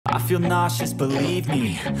feel nauseous, believe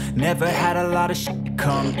me. Never had a lot of shit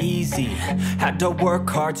come easy. Had to work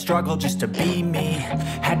hard, struggle just to be me.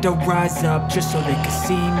 Had to rise up just so they could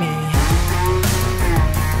see me.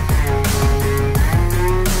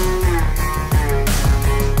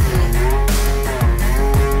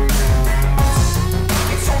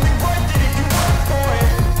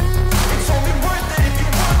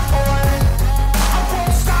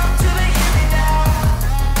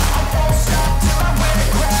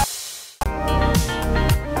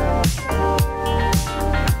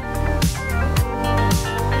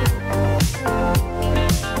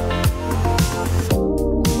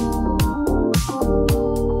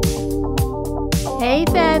 Hey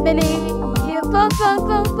family,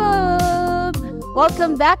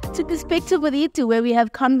 welcome back to Perspective with Itu, where we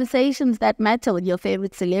have conversations that matter with your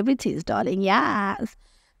favorite celebrities, darling. Yes.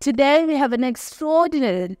 Today we have an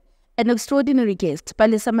extraordinary guest.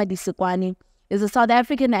 Palesa Madisakwane is a South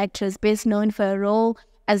African actress best known for her role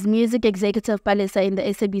as music executive Palesa in the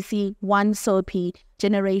SABC One soapie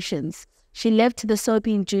Generations. She left the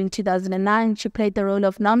soapie in June 2009. She played the role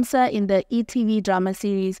of Namsa in the ETV drama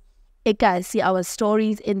series Eka See Our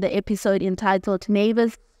Stories in the episode entitled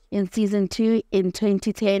Neighbors in Season 2 in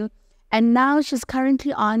 2010. And now she's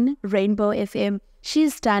currently on Rainbow FM.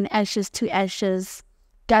 She's done Ashes to Ashes,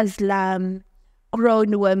 Gazlam,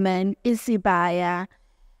 Grown Woman, Isibaya,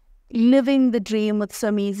 Living the Dream with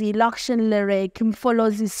Somizi, Lakshan Lyric,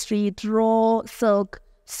 Mfolozi Street, Raw, Silk,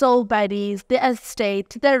 Soul Buddies, The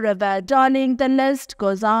Estate, The River, darling, the list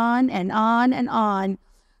goes on and on and on.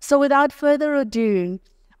 So without further ado,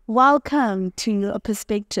 welcome to A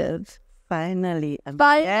Perspective. Finally.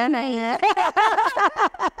 Finally.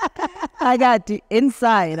 I got the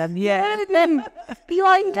inside. I'm here. You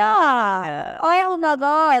are there. Oh my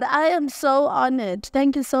God. I am so honored.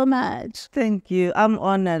 Thank you so much. Thank you. I'm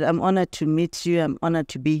honored. I'm honored to meet you. I'm honored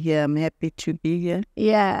to be here. I'm happy to be here.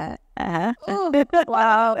 Yeah. Oh,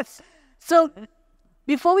 wow. So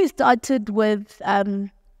before we started with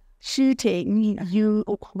shooting, you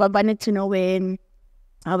wanted to know when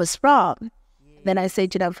I was from. Yeah. Then I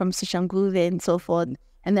said, from Soshanguve and so forth.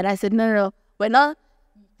 And then I said, no, we're not.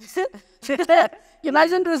 You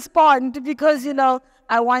mustn't respond because,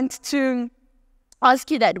 I want to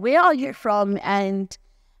ask you that. Where are you from and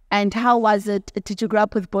how was it? Did you grow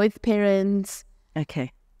up with both parents?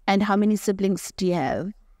 Okay. And how many siblings do you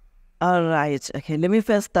have? All right. Okay. Let me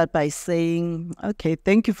first start by saying, okay,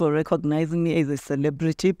 thank you for recognizing me as a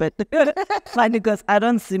celebrity, but funny because I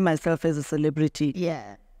don't see myself as a celebrity.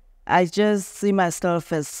 Yeah. I just see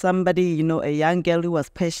myself as somebody, a young girl who was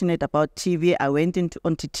passionate about TV. I went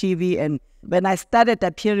onto TV, and when I started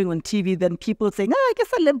appearing on TV, then people saying, I guess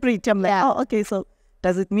celebrity. I'm like, oh, okay, so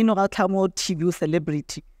does it mean I'll come on TV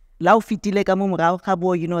celebrity? The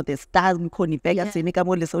stars,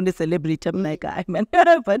 only celebrity. I'm like, I mean,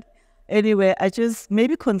 but anyway, I just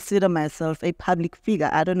maybe consider myself a public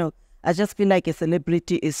figure. I don't know. I just feel like a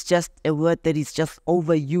celebrity is just a word that is just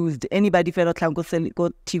overused. Anybody feel like go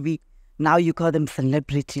TV, now you call them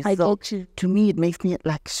celebrities. To me, it makes me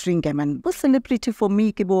like shrink. I mean, what's celebrity for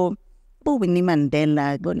me? Bo Winnie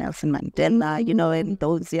Mandela, go Nelson Mandela, and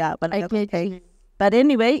those, yeah. But okay. But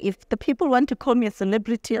anyway, if the people want to call me a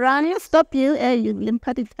celebrity, Rani, stop you.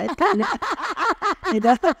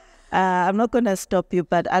 I'm not going to stop you,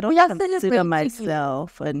 but I don't consider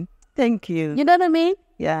myself. And thank you. You know what I mean?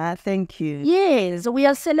 Yeah, thank you. Yes, we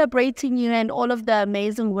are celebrating you and all of the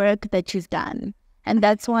amazing work that you've done. And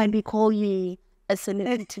that's why we call you a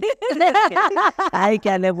celebrity.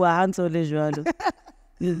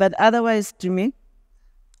 But otherwise, to me,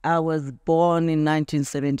 I was born in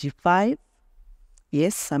 1975.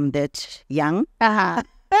 Yes, I'm that young. And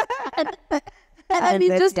I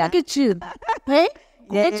mean, just look at you. Hey?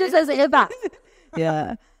 Yeah. It's just as ever.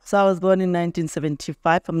 Yeah. So I was born in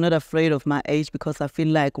 1975. I'm not afraid of my age because I feel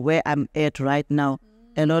like where I'm at right now,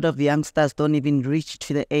 a lot of youngsters don't even reach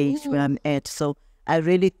to the age where I'm at. So I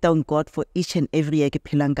really thank God for each and every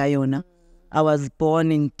Pilangayona. I was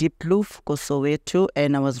born in Diepkloof, Soweto,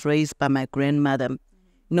 and I was raised by my grandmother.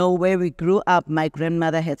 Where we grew up, my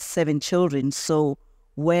grandmother had 7 children. So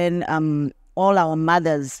when all our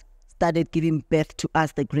mothers started giving birth to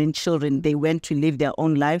us, the grandchildren, they went to live their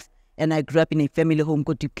own lives. And I grew up in a family home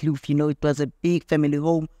called Diepkloof. It was a big family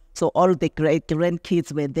home. So all the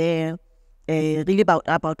grandkids were there, really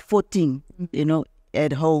about 14,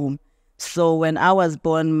 at home. So when I was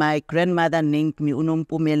born, my grandmother named me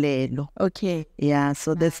Unompumelelo. Okay. Yeah,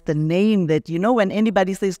 so that's the name that, when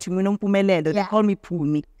anybody says to me Unompumelelo, they call me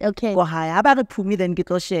Pumi. Okay. Go high. How about Pumi, then get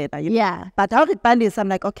share. Yeah. But how it Palesa, I'm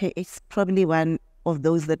like, okay, it's probably one of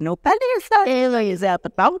those that know Palesa.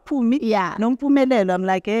 But bawuphumi, Yeah. nompumelelo. I'm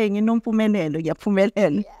like, hey, nompumelelo,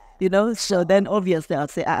 yaphumelela. You know, so then obviously I'll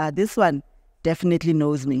say, this one definitely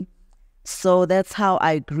knows me. So that's how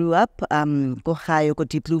I grew up. I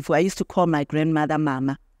used to call my grandmother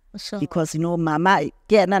Mama. Sure. Because, you know, Mama, you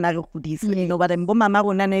know, but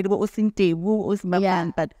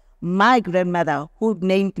but my grandmother who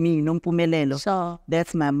named me Nompumelelo, Sure.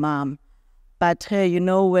 that's my mom. But you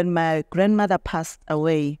know, when my grandmother passed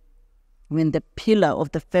away, when the pillar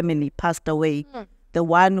of the family passed away, the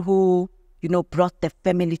one who, you know, brought the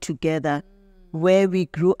family together, where we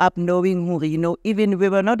grew up knowing who, you know, even we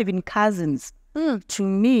were not even cousins. To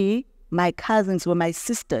me, my cousins were my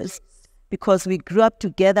sisters because we grew up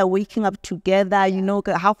together, waking up together, you know,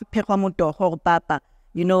 papa.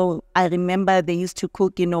 You know, I remember they used to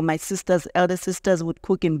cook, you know, my sisters, elder sisters would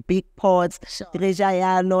cook in big pots. Sure. In so that's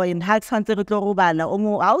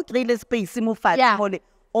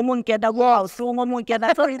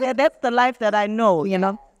the life that I know, you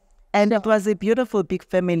know. And it was a beautiful big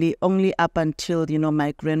family only up until, you know,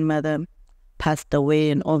 my grandmother passed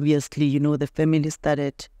away. And obviously, you know, the family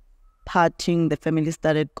started parting, the family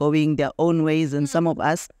started going their own ways. And some of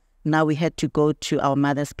us, now we had to go to our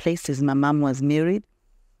mother's places. My mom was married.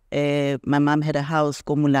 My mom had a house,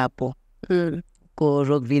 Ko Mulapo, Ko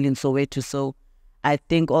Rockville in Soweto. So I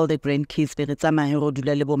think all the grandkids,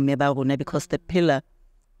 because the pillar,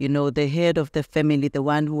 you know, the head of the family, the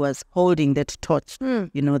one who was holding that torch,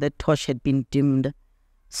 you know, that torch had been dimmed.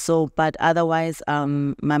 So, but otherwise,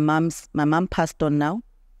 my mom passed on now,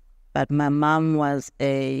 but my mom was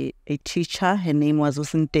a teacher. Her name was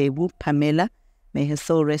Usintebu Pamela. May her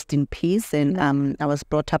soul rest in peace. And I was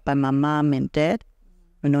brought up by my mom and dad,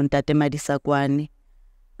 you know, Palesa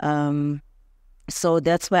Madisakwane. So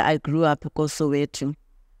that's where I grew up, Soweto.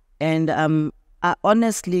 And I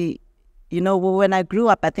honestly, you know, when I grew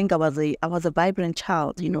up, I think I was a vibrant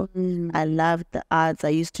child, you know. I loved the arts. I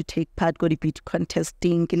used to take part, go to beat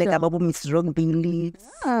contesting, like about Miss Rockville,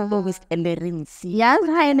 Miss Ellerency. Yes,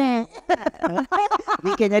 Heine.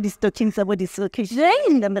 We can add this talking somebody so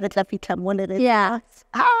Yeah.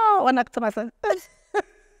 How one actor myself.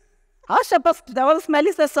 How should I that was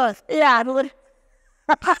smelly sauce? Yeah.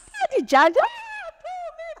 Judge.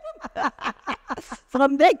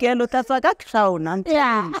 From there, girl, that's like a crown.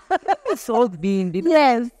 Yeah. So being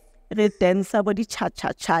Yes. then somebody cha.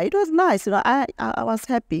 It was nice, you know. I was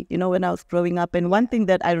happy, you know, when I was growing up. And one thing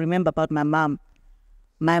that I remember about my mom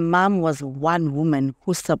was one woman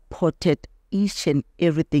who supported each and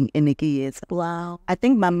everything in the years. Wow. I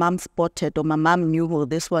think my mom spotted, or my mom knew, well,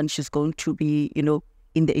 this one, she's going to be, you know,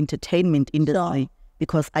 in the entertainment industry. Sure.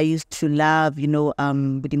 Because I used to love, you know,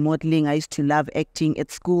 with the modeling. I used to love acting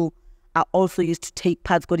at school. I also used to take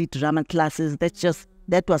part, go to drama classes.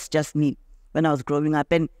 That was just me when I was growing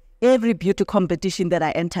up. And every beauty competition that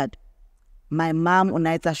I entered, my mom,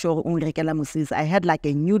 I had like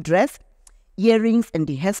a new dress, earrings, and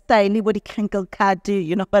the hairstyle, body crinkle card,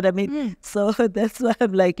 you know what I mean? So that's why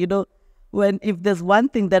I'm like, you know, if there's one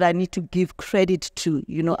thing that I need to give credit to,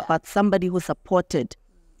 you know, about somebody who supported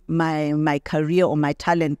my career or my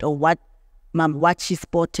talent or what she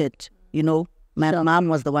spotted, you know, my mom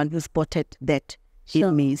was the one who spotted that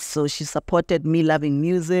in me. So she supported me loving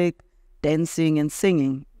music, dancing and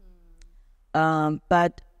singing.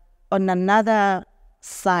 But on another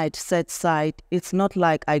sad side, it's not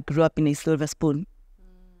like I grew up in a silver spoon.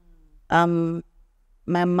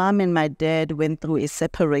 My mom and my dad went through a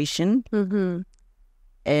separation.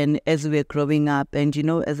 And as we were growing up, and you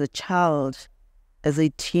know, as a child, as a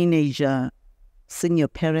teenager, seeing your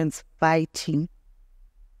parents fighting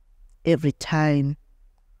every time,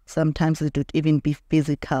 sometimes it would even be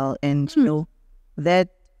physical, and you know, that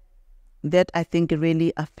I think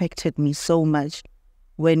really affected me so much.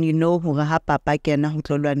 When you know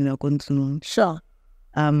Sure.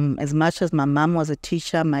 As much as my mom was a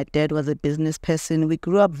teacher, my dad was a business person, we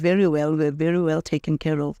grew up very well. We were very well taken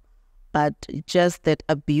care of. But just that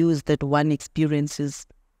abuse that one experiences,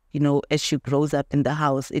 you know, as she grows up in the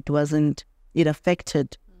house, it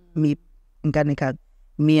affected me,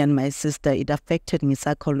 and my sister. It affected me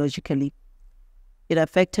psychologically. It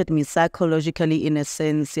affected me psychologically in a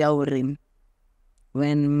sense,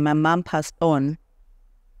 when my mom passed on,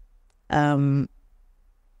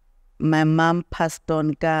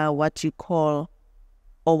 what you call,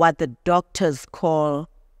 or what the doctors call,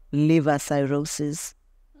 liver cirrhosis.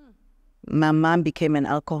 My mom became an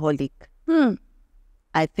alcoholic.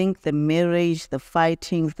 I think the marriage, the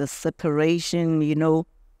fightings, the separation, you know,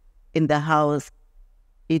 in the house,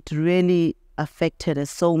 it really affected her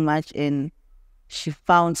so much, and she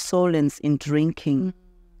found solace in drinking.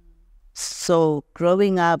 So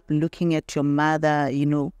growing up, looking at your mother,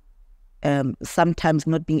 sometimes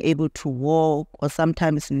not being able to walk, or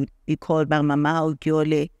sometimes you be called by mama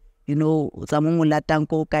Ogiole, and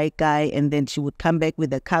then she would come back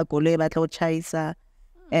with a car,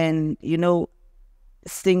 and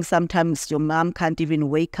seeing sometimes your mom can't even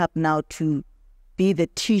wake up now to be the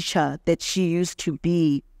teacher that she used to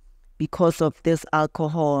be because of this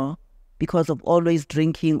alcohol, because of always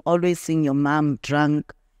drinking, always seeing your mom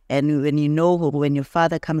drunk. And when when your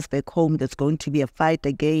father comes back home, there's going to be a fight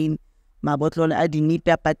again. It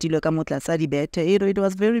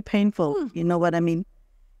was very painful, you know what I mean?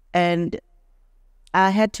 And I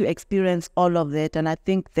had to experience all of that, and I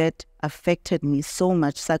think that affected me so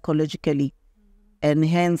much psychologically, and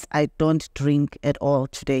hence I don't drink at all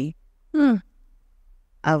today.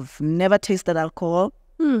 I've never tasted alcohol.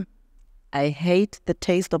 I hate the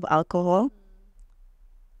taste of alcohol.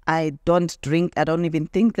 I don't drink. I don't even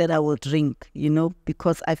think that I will drink,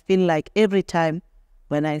 because I feel like every time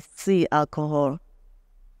when I see alcohol,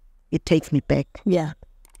 it takes me back. Yeah.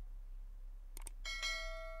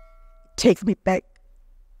 It takes me back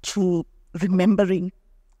to remembering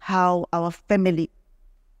how our family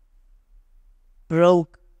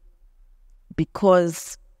broke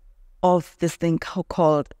because of this thing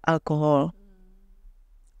called alcohol.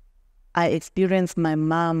 I experienced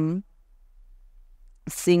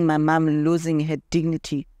seeing my mom losing her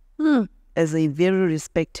dignity as a very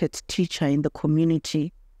respected teacher in the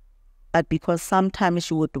community. But because sometimes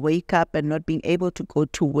she would wake up and not being able to go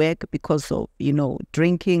to work because of,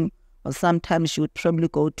 drinking, or sometimes she would probably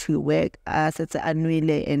go to work as it's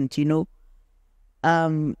annually, and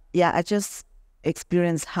I just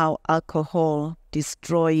experienced how alcohol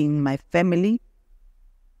destroying my family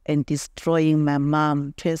and destroying my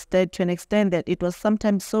mom to an extent that it was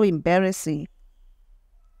sometimes so embarrassing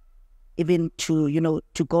even to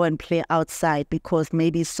go and play outside, because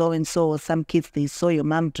maybe so and so, or some kids, they saw your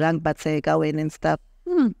mom drunk but say go in and stuff.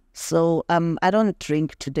 So I don't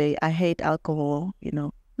drink today. I hate alcohol,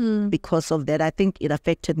 because of that. I think it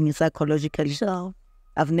affected me psychologically. So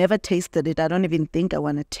I've never tasted it. I don't even think I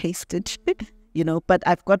want to taste it. But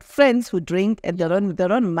I've got friends who drink and they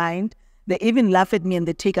don't mind. They even laugh at me and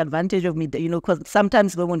they take advantage of me, because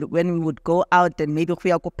sometimes when we would go out and maybe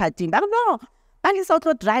we are partying, I don't know, I just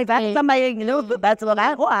also drive, that's what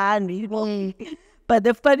I want, But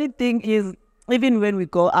the funny thing is, even when we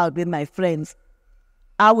go out with my friends,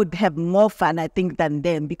 I would have more fun, I think, than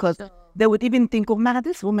them, because they would even think, oh, man,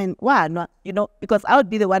 this woman, why not? Because I would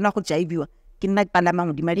be the one who drive you. And then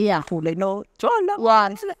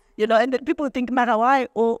people think, Mara, why?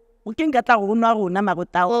 Oh, we can get our own.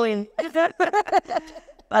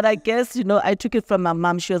 But I guess, I took it from my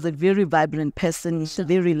mom. She was a very vibrant person,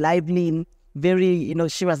 very lively, very,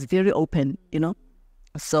 she was very open,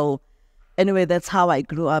 So anyway, that's how I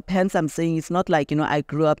grew up. Hence, I'm saying it's not like, I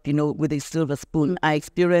grew up, with a silver spoon. I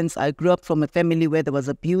grew up from a family where there was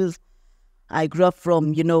abuse. I grew up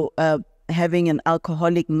from, having an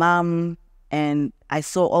alcoholic mom, and I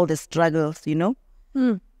saw all the struggles, The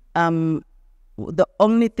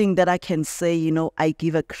only thing that I can say, I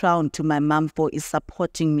give a crown to my mom for is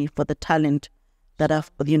supporting me for the talent that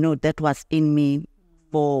that was in me,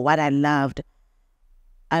 for what I loved.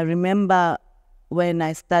 I remember when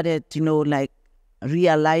I started,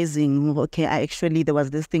 realizing, okay, there was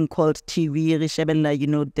this thing called TV, the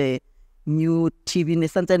new TV,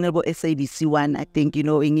 SABC one, I think,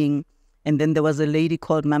 and then there was a lady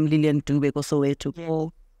called Mam Lillian Dube,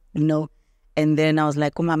 Soweto, and then I was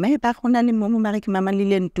like, oh, Mama, Mama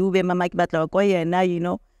Lillian Dube, Mama,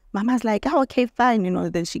 Mama's like, oh, okay,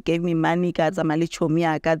 fine, then she gave me money, I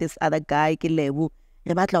got this other guy,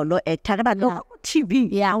 TV,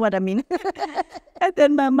 yeah, what I mean. And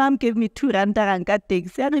then my mom gave me 2 rand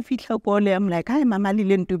taxi. I'm like, hi, Mama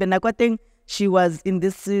Lillian Dube. I think she was in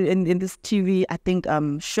this TV, I think,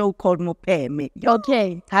 show called Mopeme.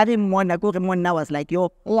 Okay. I didn't want to go. I was like,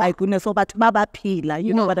 yo, my goodness, so but Baba Pila,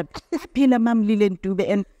 know what I Pila, Mam Lillian Dube.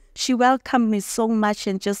 And she welcomed me so much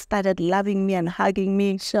and just started loving me and hugging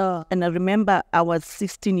me. Sure. And I remember I was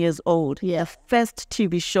 16 years old. Yeah. First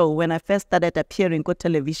TV show, when I first started appearing on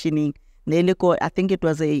television, I think it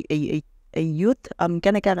was a youth,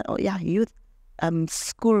 youth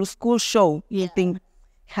school show. Yeah. I think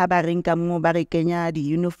Habarinka mo barekenya di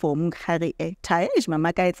uniform khare tie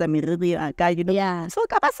mama ka etsa meriri ka yeah, so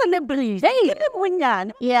ka ba celebrate hey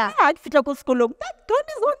bonyana yeah, I fitla ko sekolong that God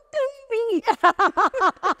is on TV.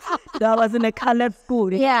 I was in a colored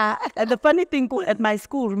school, yeah. And the funny thing at my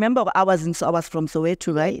school, remember I was from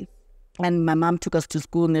Soweto, right? And my mom took us to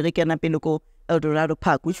school. El Dorado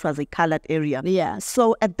Park, which was a colored area. Yeah.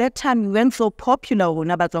 So at that time, we weren't so popular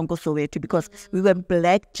Soweto because we were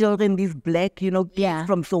black children, these black, kids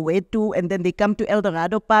from Soweto, and then they come to El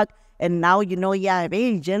Dorado Park, and now,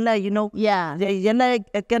 very jella, jella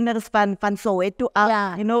kinders van Soweto,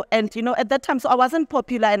 and at that time, so I wasn't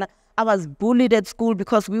popular, and I was bullied at school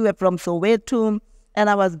because we were from Soweto, and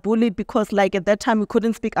I was bullied because, like, at that time, we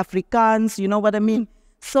couldn't speak Afrikaans, you know what I mean?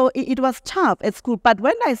 So it was tough at school. But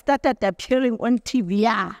when I started appearing on TV,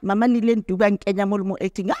 Mama Nilen Duban Kenya mo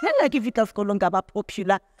acting, like if it was ngaba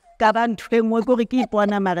popular, kaban twengwe ko re ke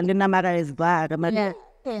ipona mara le na mara is bar. I'm a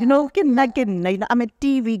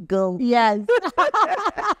TV girl. Yes.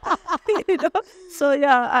 So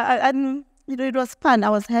and it was fun.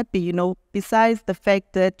 I was happy, besides the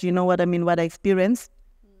fact that, what I experienced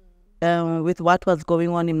with what was going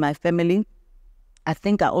on in my family. I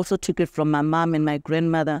think I also took it from my mom and my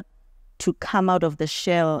grandmother to come out of the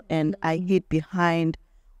shell, and I hid behind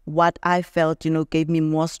what I felt, gave me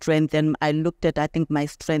more strength. And I looked at, I think, my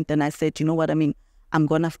strength, and I said, I'm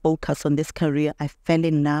going to focus on this career. I fell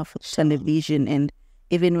in love with television. And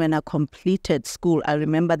even when I completed school, I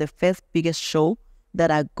remember the first biggest show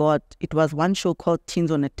that I got. It was one show called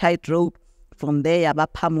Teens on a Tightrope. From there, yaba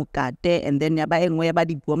pamukate, and then yaba engwe yaba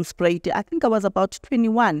di bomb spray. I think I was about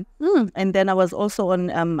 21, and then I was also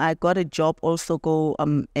on. I got a job also go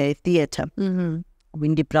a theater,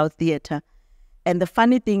 Windy Brow Theater, and the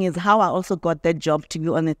funny thing is how I also got that job to be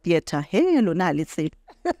on a theater. Hey, Luna, let's say,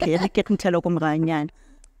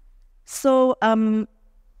 so I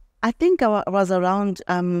think I was around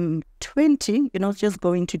 20, just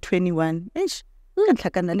going to 21 ish. Hey,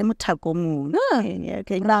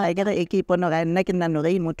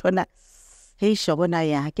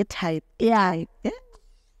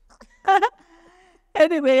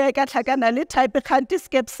 anyway, I got a type can't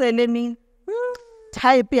escape selling me.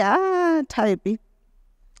 Type.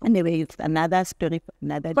 Anyway, it's another story for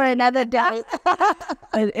another day.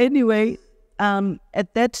 But anyway,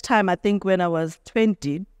 at that time, I think when I was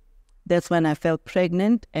 20, that's when I felt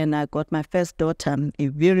pregnant, and I got my first daughter, a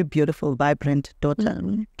very beautiful, vibrant daughter.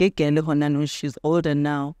 She's older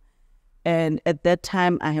now. And at that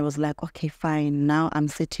time, I was like, okay, fine. Now I'm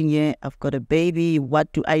sitting here. I've got a baby.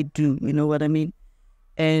 What do I do? You know what I mean?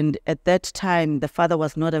 And at that time, the father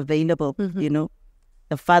was not available, The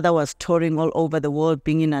father was touring all over the world,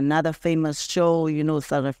 being in another famous show,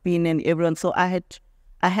 Sarafine and everyone. So I had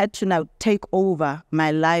to now take over my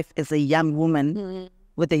life as a young woman.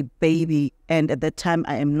 With a baby, and at that time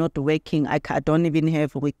I am not working. I don't even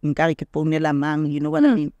have working. You know what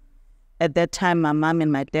I mean? At that time, my mom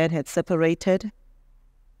and my dad had separated,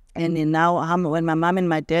 and now when my mom and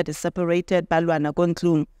my dad is separated,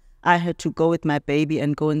 I had to go with my baby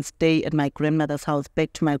and go and stay at my grandmother's house,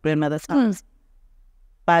 back to my grandmother's house.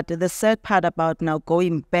 But the sad part about now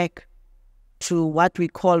going back to what we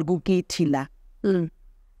call Gugitila,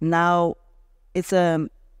 now it's a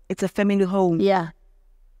family home. Yeah.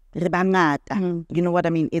 You know what I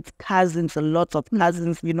mean? It's cousins, a lot of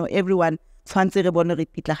cousins, everyone. And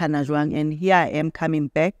here I am coming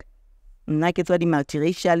back. Like it's already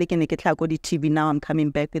multiracial, TV now I'm coming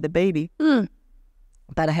back with a baby.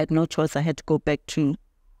 But I had no choice. I had to go back to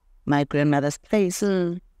my grandmother's place.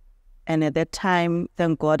 And at that time,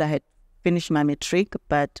 thank God I had finished my matric,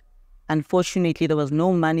 but unfortunately there was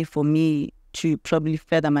no money for me to probably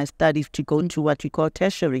further my studies to go to what we call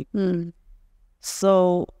tertiary.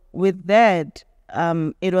 So with that,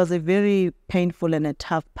 it was a very painful and a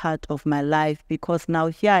tough part of my life, because now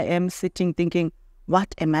here I am sitting thinking,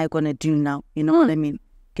 what am I going to do now? You know what I mean?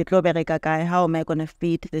 How am I going to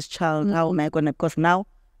feed this child? How am I going to, because now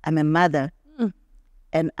I'm a mother.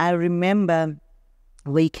 And I remember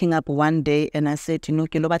waking up one day and I said, people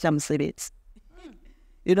don't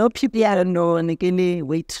know,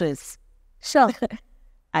 waitress. Sure.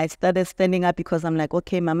 I started standing up because I'm like,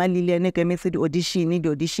 okay, Mama Liliane, the audition,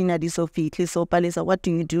 so Palesa, what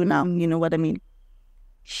do you do now? You know what I mean?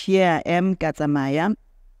 Here I am, Katamaya.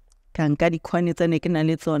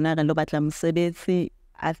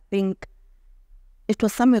 I think it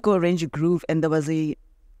was somewhere called Orange Grove, and there was a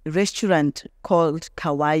restaurant called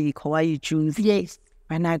Kawaii Juice. Yes.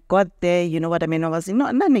 When I got there, you know what I mean? I was,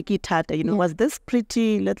 was this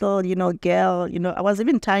pretty little, girl, I was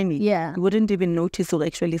even tiny. Yeah. You wouldn't even notice or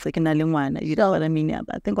actually second one. You know what I mean? Yeah,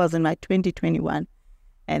 but I think I was in like 2021.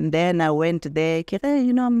 And then I went there,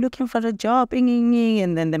 I'm looking for a job.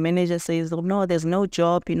 And then the manager says, oh, no, there's no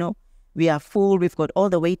job, we are full. We've got all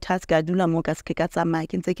the waiters. The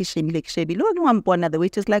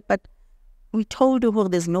waiter's like, but we told her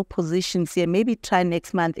there's no positions here. Maybe try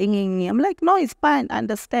next month. I'm like, no, it's fine. I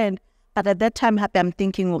understand. But at that time, I'm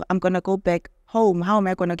thinking, I'm going to go back home. How am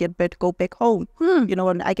I going to go back home? You know,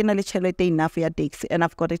 I can only tell enough for taxi, and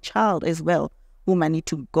I've got a child as well whom I need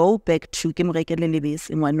to go back to. And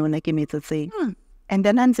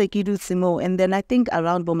then and then I think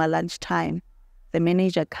around my lunchtime, the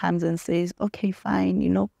manager comes and says, okay, fine, you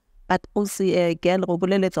know, but also girl,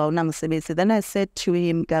 then I said to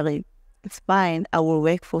him, Gary, it's fine, I will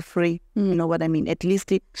work for free. You know what I mean? At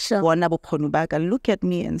least look at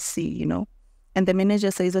me and see, you know. And the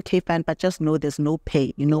manager says, okay, fine, but just know there's no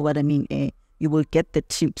pay. You know what I mean? You will get the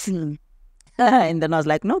tips. And then I was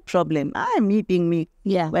like, no problem. Me being me.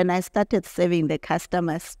 Yeah. When I started serving the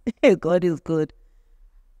customers, God is good.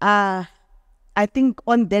 I think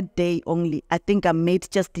on that day only, I think I made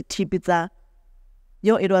just the tip. It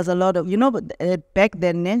was a lot of, you know, back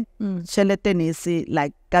then,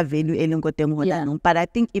 like value. But I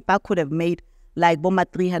think if I could have made like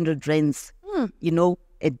 300 rands, you know,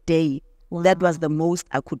 a day, that was the most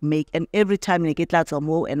I could make. And every time I get lots of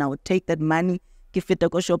more, and I would take that money, give it to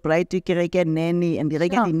go shop right to get nanny and the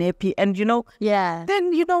nappy, and you know,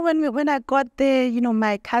 then you know when I got there, you know,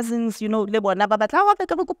 my cousins, you know, then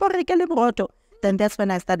that's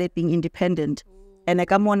when I started being independent. And I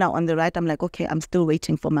come on now on the right, I'm like, okay, I'm still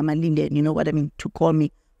waiting for Mama Linda, you know what I mean, to call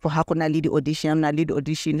me for how can I lead the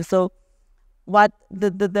audition. So what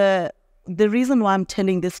the reason why I'm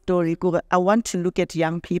telling this story, I want to look at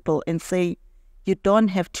young people and say, you don't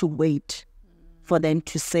have to wait for them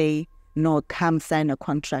to say, no, come sign a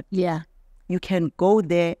contract. Yeah. You can go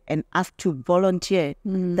there and ask to volunteer.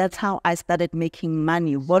 That's how I started making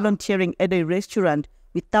money, volunteering at a restaurant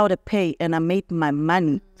without a pay, and I made my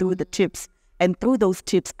money through the tips. And through those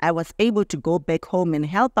tips, I was able to go back home and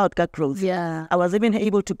help out girls. Yeah. I was even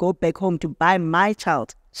able to go back home to buy my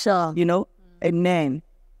child. Sure. You know, a name.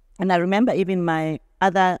 And I remember even my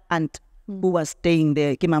other aunt who was staying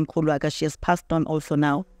there, Mam Khulwaka, she has passed on also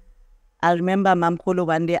now. I remember Mam Khulu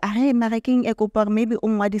one day, maybe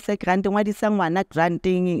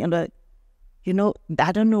granting, and you know,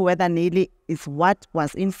 I don't know whether nearly is what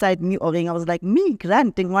was inside me, or I was like, me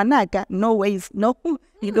granting wanaka, no ways, no,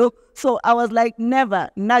 you know. So I was like, never,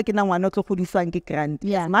 Yeah.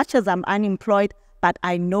 As much as I'm unemployed, but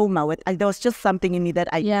I know my worth. There was just something in me that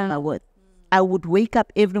I knew my worth. I would wake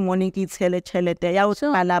up every morning, eat chelete,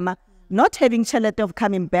 not having chelete of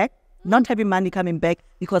coming back, not having money coming back,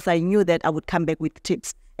 because I knew that I would come back with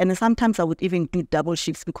tips. And sometimes I would even do double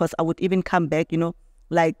shifts, because I would even come back, you know,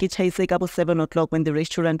 like it's 7 o'clock when the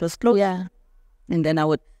restaurant was closed. Yeah. And then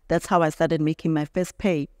that's how I started making my first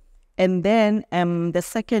pay. And then the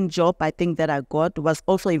second job I think that I got was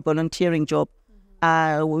also a volunteering job.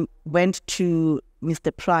 I went to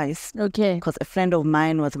Mr. Price. Okay. Because a friend of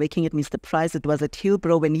mine was working at Mr. Price. It was at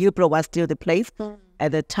Hillbrow, when Hillbrow was still the place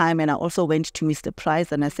at the time. And I also went to Mr.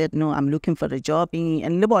 Price and I said, no, I'm looking for a job.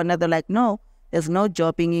 And they're like, no, there's no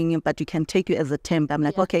jobbing, but you can take you as a temp. I'm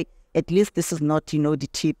like, okay, at least this is not, you know, the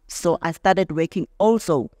tip. So I started working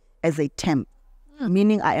also as a temp,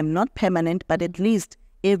 meaning I am not permanent, but at least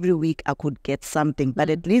every week I could get something. But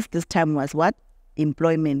at least this time was what?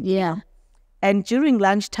 Employment. Yeah. And during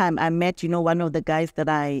lunchtime, I met, you know, one of the guys that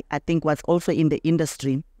I think was also in the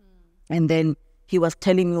industry. And then he was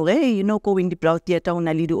telling me, hey, you know, go Windy Brow Theatre on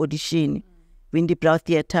a little audition. Windy Brow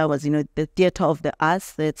Theatre was, you know, the theatre of the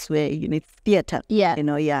arts. That's where, you know, it's theatre. Yeah. You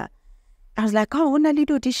know, yeah. I was like, on a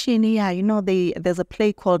little audition, yeah. You know, there's a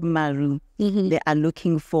play called Maru. They are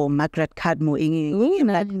looking for Margaret Cadmo. I'm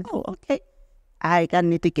like, oh, okay. I can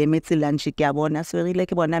need to get me to lunch. So really like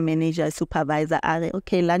one manager, supervisor,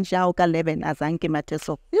 okay, lunch out 11 as Anke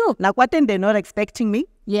Mateso. Like what then they're not expecting me.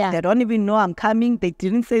 Yeah. They don't even know I'm coming. They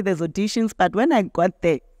didn't say there's auditions, but when I got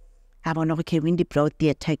there, I went, okay, Windy Brow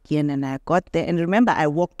Theatre again, and I got there. And remember, I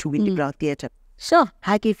walked to Windy Brow Theatre. Sure.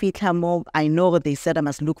 I know they said I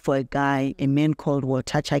must look for a guy, a man called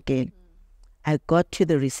Walter again. I got to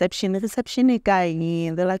the reception guy,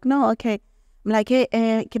 and they're like, no, okay. I'm like, hey,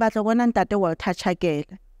 and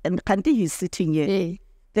Kanti, he's sitting here. Yeah.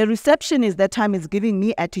 The receptionist that time is giving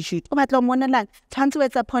me attitude.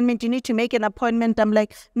 It's appointment. You need to make an appointment. I'm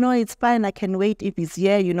like, no, it's fine. I can wait if he's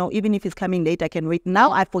here. You know, even if he's coming late, I can wait.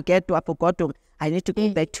 Now I forgot to. I need to go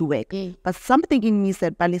back to work. But something in me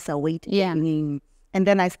said, Palesa, wait. Yeah. And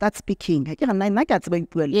then I start speaking. I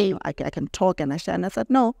can talk. And I said,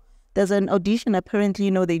 no, there's an audition. Apparently,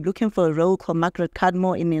 you know, they're looking for a role called Margaret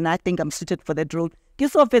Cadmo, and I think I'm suited for that role.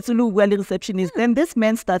 Receptionist. Then this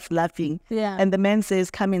man starts laughing. Yeah. And the man says,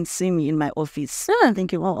 come and see me in my office. I'm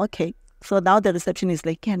thinking, oh, okay. So now the receptionist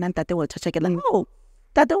is like, oh.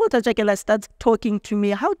 Tata Walter Chakela starts talking to me.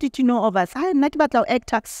 How did you know of us? I not about our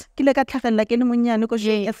actors. Tata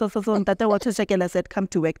Walter Chakela said, come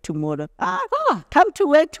to work tomorrow. Come to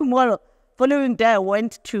work tomorrow. following day, I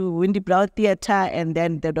went to Windy Brown Theatre, and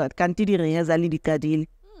then the candidly rehearsal in the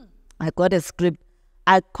I got a script.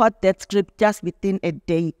 I caught that script just within a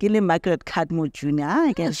day. Killing Margaret Cadmore Jr.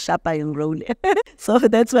 I can sharper and roll. So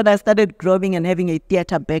that's when I started growing and having a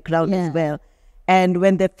theatre background as well. And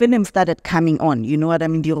when the film started coming on, you know what I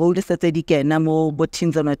mean? The role is that Namo,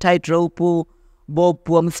 Botins on a tightrope, Bob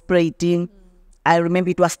Boom sprating. I remember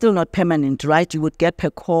it was still not permanent, right? You would get per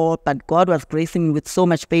call, but God was gracing me with so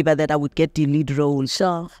much favor that I would get the lead role.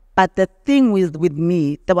 Sure. But the thing with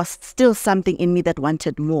me, there was still something in me that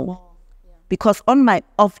wanted more. Because on my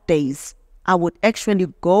off days, I would actually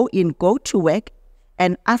go to work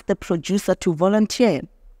and ask the producer to volunteer.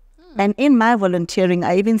 And in my volunteering,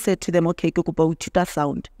 I even said to them, okay, Kukuba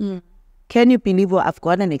sound. Can you believe I've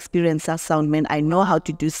got an experience as sound man? I know how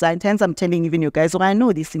to do sound. Hence, I'm telling even you guys, I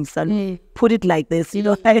know these things. Put it like this, you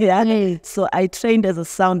know. So I trained as a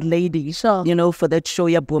sound lady, you know, for that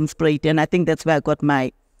show, Boom Spray. And I think that's where I got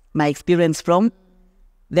my experience from.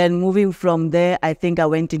 Then moving from there, I think I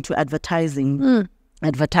went into advertising.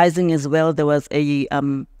 Advertising as well. There was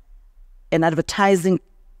an advertising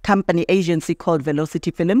company agency called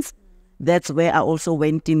Velocity Films. That's where I also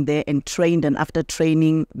went in there and trained. And after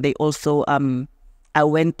training, they also I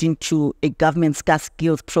went into a government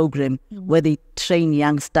skills program where they train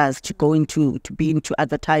youngsters to go to be into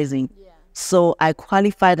advertising. So I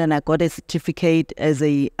qualified and I got a certificate as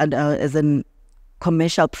a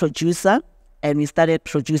commercial producer, and we started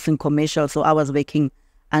producing commercials. So I was working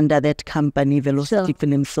under that company, Velocity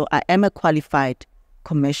Films. So I am a qualified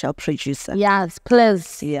commercial producer. Yes,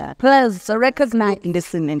 please. Yeah. Please, so recognize.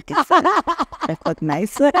 Listen and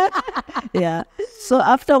recognize. Yeah. So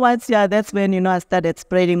afterwards, that's when, you know, I started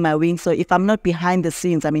spreading my wings. So if I'm not behind the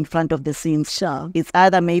scenes, I'm in front of the scenes. Sure. It's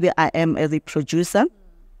either maybe I am as a producer,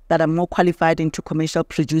 that I'm more qualified into commercial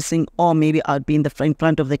producing, or maybe I'll be in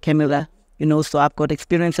front of the camera, you know. So I've got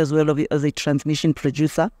experience as well as a transmission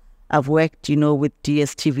producer. I've worked, you know, with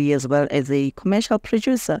DSTV as well as a commercial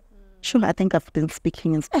producer. Sure, I think I've been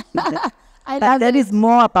speaking and speaking. That is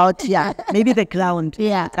more about, maybe the ground.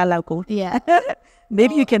 Yeah. Kalako. Yeah.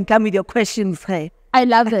 Maybe you can come with your questions. Hey. I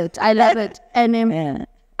love it. I love it. And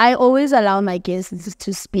I always allow my guests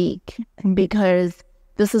to speak because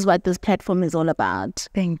this is what this platform is all about.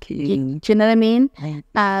 Thank you. Do you know what I mean?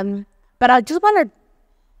 But I just want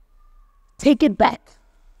to take it back.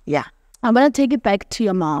 Yeah. I want to take it back to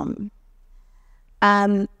your mom.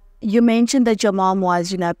 You mentioned that your mom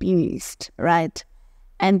was, you know, abused, right?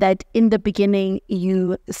 And that in the beginning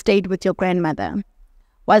you stayed with your grandmother.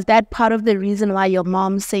 Was that part of the reason why your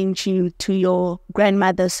mom sent you to your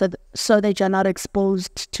grandmother so that you're not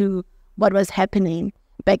exposed to what was happening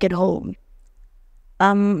back at home?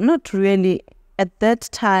 Not really. At that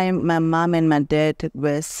time, my mom and my dad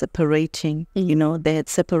were separating. You know, they had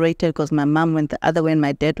separated because my mom went the other way and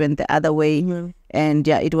my dad went the other way. And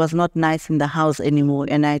it was not nice in the house anymore.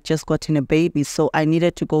 And I just gotten a baby. So I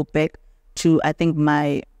needed to go back to, I think,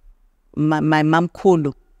 my mom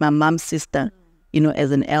Kulu, my mom's sister, you know, as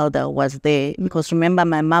an elder was there. Because remember,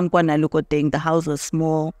 my mom, when I look at the house was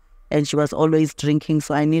small and she was always drinking.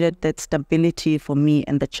 So I needed that stability for me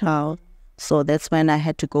and the child. So that's when I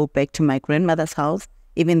had to go back to my grandmother's house,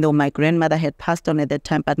 even though my grandmother had passed on at that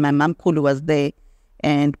time, but my mom Kulu was there.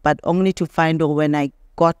 But only to find out when I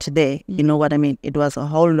got there, you know what I mean? It was a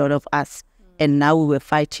whole lot of us. And now we were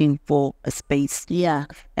fighting for a space. Yeah.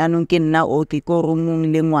 And you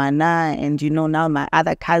know, now my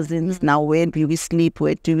other cousins, now where do we sleep?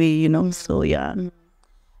 Where do we, you know? So, yeah.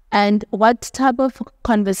 And what type of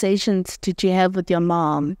conversations did you have with your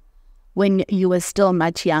mom when you were still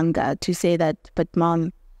much younger to say that, but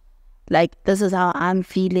mom, like, this is how I'm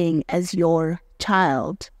feeling as your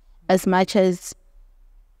child, as much as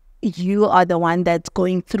you are the one that's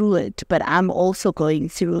going through it, but I'm also going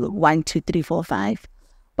through 1, 2, 3, 4, 5.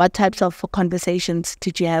 What types of conversations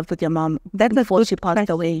did you have with your mom before she passed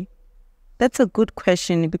away? That's a good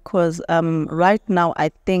question because right now,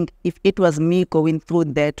 I think if it was me going through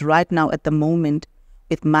that right now at the moment,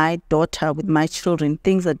 with my daughter, with my children,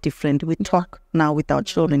 things are different. We talk now with our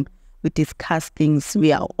children. We discuss things.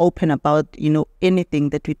 We are open about, you know, anything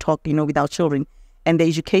that we talk, you know, with our children. And the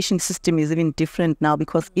education system is even different now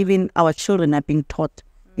because even our children are being taught,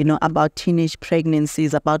 you know, about teenage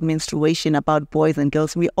pregnancies, about menstruation, about boys and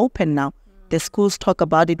girls. We're open now. The schools talk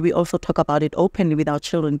about it. We also talk about it openly with our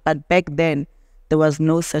children. But back then, there was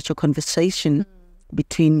no such a conversation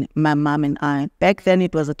between my mom and I. Back then,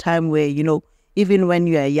 it was a time where, you know, even when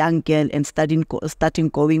you're a young girl and starting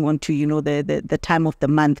going on to, you know, the time of the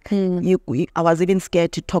month, I was even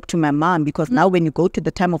scared to talk to my mom because now when you go to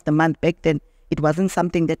the time of the month, back then, it wasn't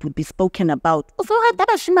something that would be spoken about. You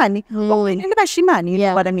know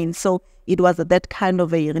what I mean? So it was that kind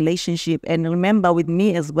of a relationship. And remember, with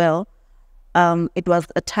me as well, it was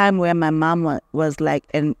a time where my mom was like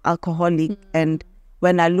an alcoholic. And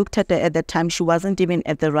when I looked at her at that time, she wasn't even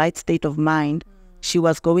at the right state of mind. She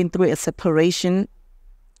was going through a separation.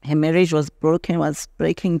 Her marriage was broken, was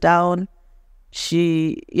breaking down.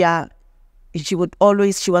 She was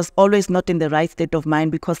always not in the right state of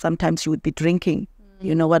mind because sometimes she would be drinking.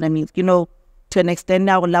 You know what I mean? You know, to an extent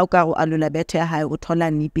now, and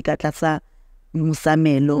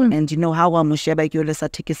you know how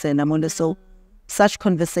so such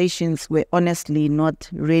conversations were honestly not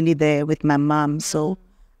really there with my mom. So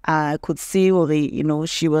I could see, you know,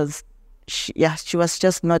 she was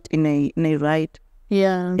just not in a right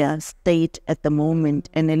state at the moment.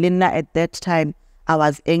 And Elena, at that time, I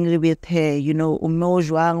was angry with her, you know, you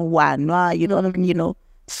know what I mean, you know.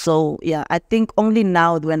 So yeah, I think only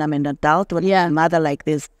now when I'm an adult, when I'm a mother like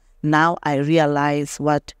this, now I realize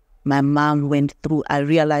what my mom went through. I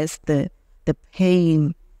realized the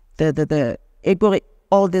pain,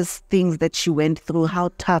 all these things that she went through,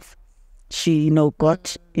 how tough she, you know,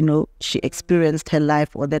 got, you know, she experienced her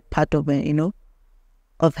life, or that part of her, you know,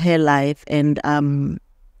 of her life. And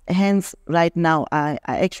hence right now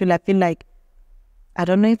I feel like, I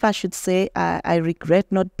don't know if I should say I regret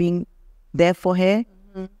not being there for her.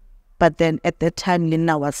 But then at that time,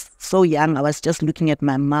 Lina was so young. I was just looking at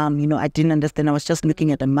my mom. You know, I didn't understand. I was just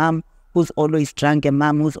looking at a mom who's always drunk, a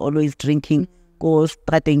mom who's always drinking, and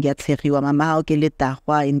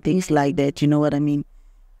things like that. You know what I mean?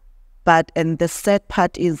 And the sad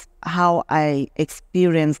part is how I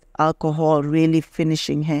experienced alcohol really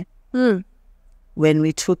finishing her. When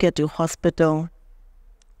we took her to hospital,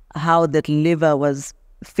 how that liver was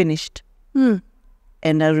finished.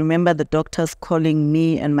 And I remember the doctors calling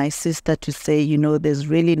me and my sister to say, you know, there's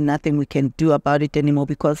really nothing we can do about it anymore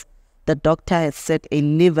because the doctor has said a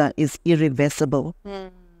liver is irreversible.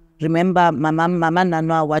 Remember, mama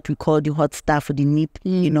nano what we call the hot stuff, the nip,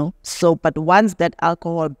 you know. So, but once that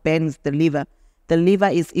alcohol burns the liver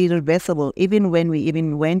is irreversible. Even when we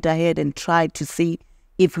even went ahead and tried to see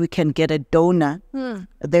if we can get a donor,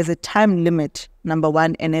 there's a time limit, number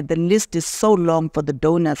one, and the list is so long for the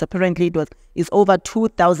donors. Apparently it's over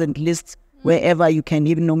 2,000 lists wherever you can,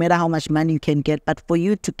 even no matter how much money you can get. But for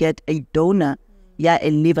you to get a donor,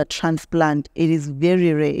 a liver transplant, it is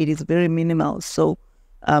very rare, it is very minimal. So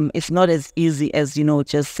it's not as easy as, you know,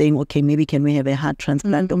 just saying, okay, maybe can we have a heart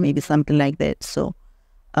transplant or maybe something like that. So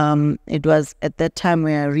it was at that time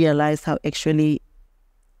where I realized how actually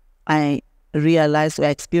I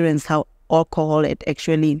experienced how alcohol had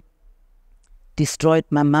actually destroyed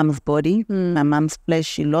my mom's body, my mom's flesh.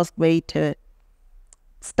 She lost weight, her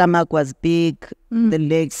stomach was big, the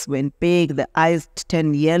legs went big, the eyes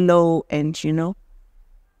turned yellow, and you know,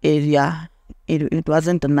 it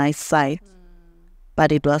wasn't a nice sight,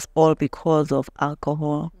 but it was all because of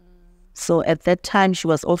alcohol. So at that time, she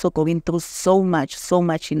was also going through so much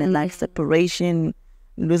in a life, separation,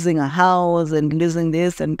 losing a house and losing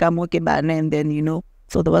this and kamokebane, and then, you know,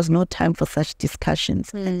 so there was no time for such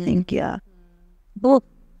discussions. I think, Well,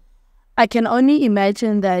 I can only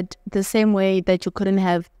imagine that the same way that you couldn't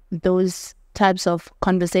have those types of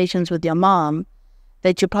conversations with your mom,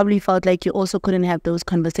 that you probably felt like you also couldn't have those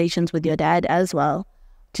conversations with your dad as well,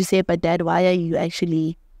 to say, but Dad, why are you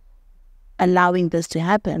actually allowing this to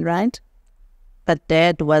happen, right? But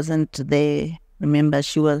Dad wasn't there. Remember,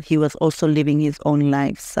 he was also living his own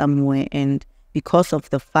life somewhere, and because of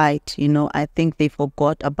the fight, you know, I think they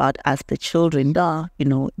forgot about us, the children. You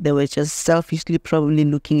know, they were just selfishly probably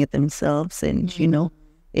looking at themselves, and you know,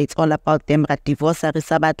 it's all about them.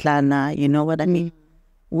 You know what I mean?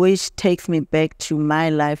 Which takes me back to my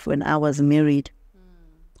life when I was married.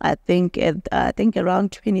 I think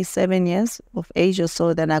around 27 years of age or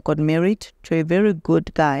so, then I got married to a very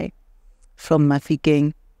good guy from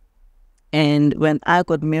Mafikeng. And when I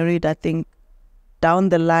got married, I think down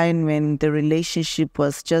the line when the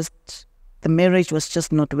marriage was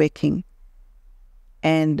just not working.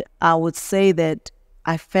 And I would say that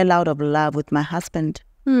I fell out of love with my husband.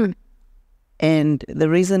 And the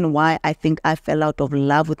reason why I think I fell out of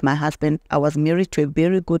love with my husband, I was married to a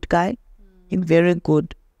very good guy, a very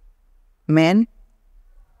good man,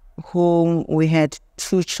 whom we had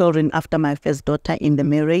 2 children after my first daughter in the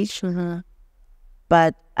marriage.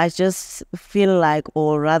 But I just feel like,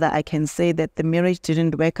 or rather I can say that the marriage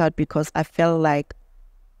didn't work out because I felt like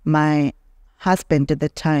my husband at the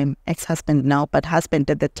time, ex-husband now, but husband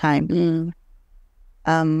at the time,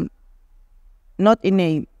 not in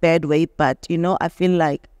a bad way, but, you know, I feel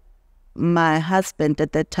like my husband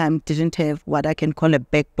at that time didn't have what I can call a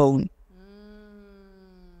backbone.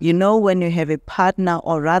 You know, when you have a partner,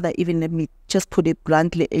 or rather, even let me just put it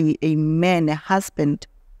bluntly, a man, a husband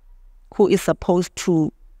who is supposed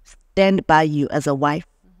to stand by you as a wife,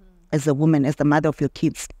 as a woman, as the mother of your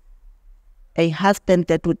kids. A husband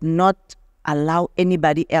that would not allow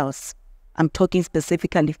anybody else, I'm talking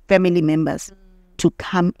specifically family members, to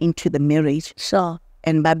come into the marriage. Sure.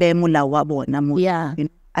 And babe mula wabo na mu. Yeah. You know,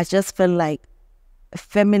 I just felt like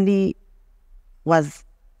family was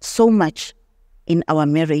so much in our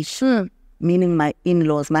marriage, meaning my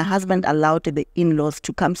in-laws. My husband allowed the in-laws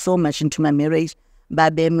to come so much into my marriage.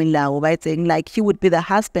 Babe mula, right? Saying like he would be the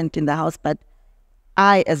husband in the house, but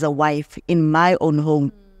I, as a wife in my own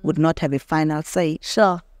home, would not have a final say.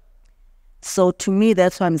 Sure. So to me,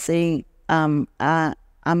 that's what I'm saying. I'm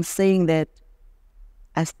saying that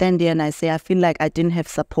I stand here and I say I feel like I didn't have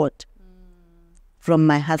support from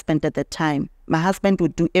my husband at the time. My husband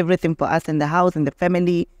would do everything for us in the house, in the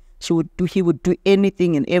family. He would do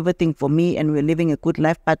anything and everything for me, and we're living a good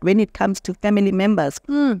life. But when it comes to family members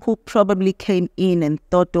who probably came in and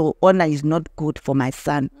thought, oh, Ona is not good for my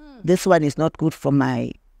son. This one is not good for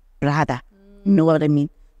my brother. You know what I mean?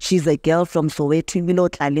 She's a girl from Soweto.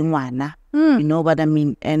 You know what I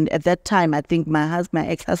mean? And at that time, I think my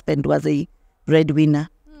ex-husband was a breadwinner.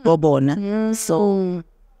 So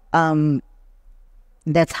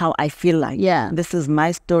that's how I feel like. Yeah. This is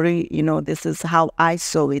my story, you know, this is how I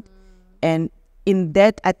saw it. And in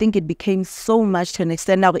that, I think it became so much to an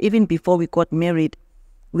extent. Now, even before we got married,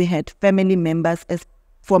 we had family members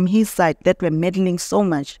from his side that were meddling so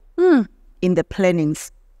much in the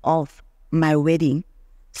plannings of my wedding.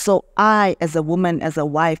 So I, as a woman, as a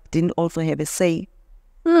wife, didn't also have a say.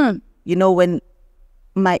 You know, when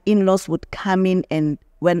my in-laws would come in, and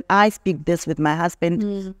when I speak this with my husband, you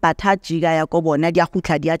know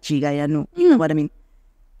what I mean?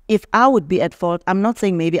 If I would be at fault, I'm not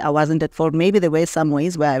saying maybe I wasn't at fault. Maybe there were some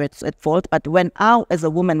ways where I was at fault. But when I, as a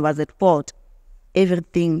woman, was at fault,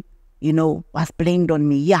 everything, you know, was blamed on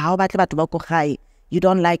me. Yeah, you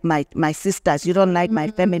don't like my sisters. You don't like my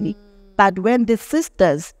family. But when the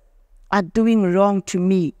sisters are doing wrong to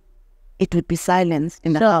me, it would be silence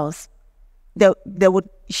in the house.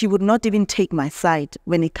 She would not even take my side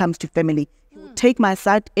when it comes to family. She would take my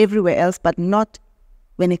side everywhere else, but not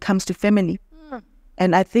when it comes to family.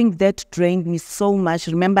 And I think that drained me so much.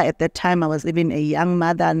 Remember, at that time, I was even a young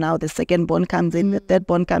mother. Now the second born comes in, the third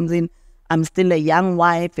born comes in. I'm still a young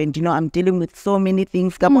wife, and, you know, I'm dealing with so many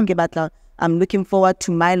things. I'm looking forward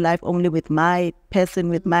to my life only with my person,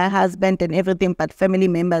 with my husband and everything, but family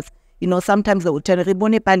members, you know, sometimes they would tell me,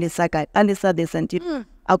 Palesa this, and you know,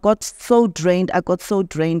 I got so drained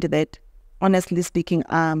that, honestly speaking,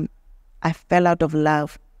 I fell out of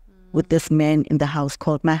love with this man in the house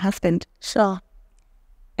called my husband. Sure.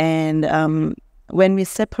 And when we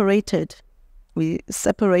separated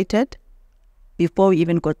before we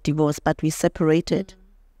even got divorced, but we separated.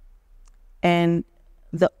 And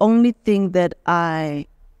the only thing that I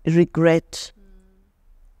regret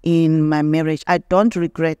in my marriage, I don't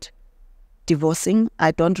regret divorcing.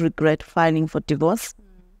 I don't regret filing for divorce.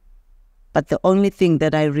 But the only thing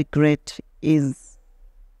that I regret is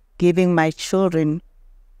giving my children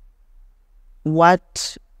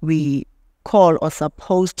what we call or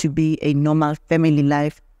supposed to be a normal family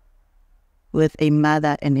life with a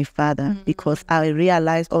mother and a father, because I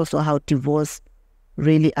realized also how divorce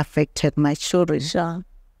really affected my children,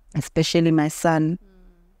 especially my son.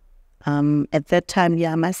 At that time,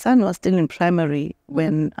 my son was still in primary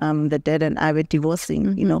when the dad and I were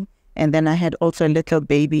divorcing, you know, and then I had also a little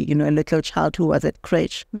baby, you know, a little child who was at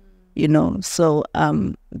crèche, you know. So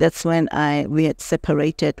that's when we had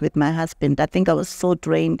separated with my husband. I think I was so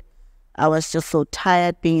drained. I was just so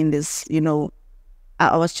tired being in this, you know,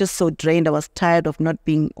 I was just so drained. I was tired of not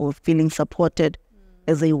being or feeling supported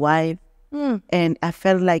as a wife. And I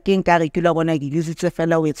felt like in curriculum when I use it to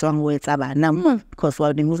fellow with song with Sabanam, because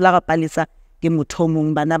while the Muslara Palisa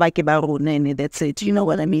Gimutomung Banabaki Barone, that's it, you know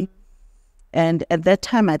what I mean? And at that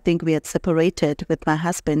time, I think we had separated with my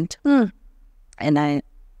husband. And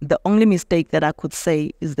the only mistake that I could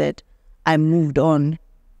say is that I moved on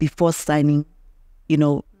before signing, you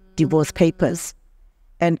know, divorce papers.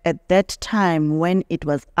 And at that time, when it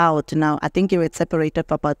was out, now I think you had separated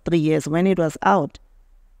for about 3 years. When it was out,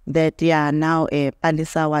 that now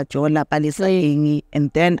Palesa wa Jola, Palesa ingi,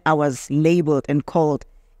 and then I was labeled and called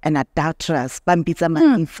an adulteress, Pampita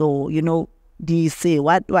info, you know, DC,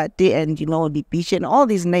 what, and you know, the beach and all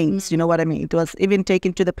these names, you know what I mean? It was even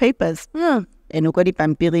taken to the papers. And ukodi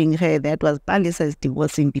pampiring her, that was Palesa is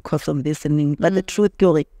divorcing because of this and but the truth,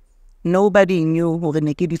 Gori, nobody knew who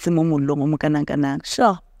the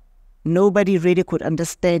Sure. Nobody really could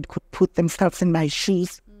understand, could put themselves in my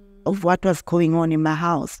shoes of what was going on in my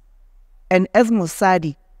house. And as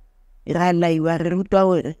Mosadi, there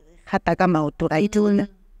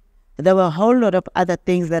were a whole lot of other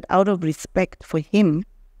things that out of respect for him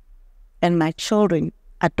and my children,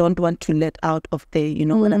 I don't want to let out of there, you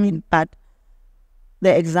know what I mean? But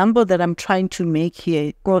the example that I'm trying to make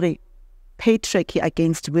here, patriarchy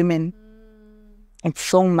against women, it's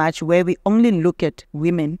so much where we only look at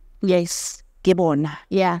women. Yes. Kibona.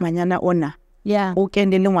 Yeah. Manyana ona. Yeah.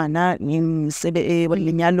 Ukende le ngwana sebe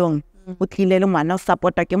lenyalong. Utlile le ngwana o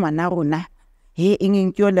support-a ke ngwana rona. He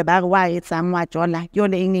ingeng ke yole ba re wa etsang wa jola. Ke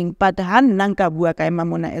yole ingeng. But ha nna nka bua ka ema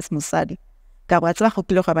mona as mosadi. Ka ba tswa go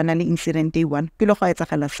kile go bana le incident day 1. Ke le go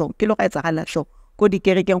etsagala so. Ke le go etsagala so. Ko di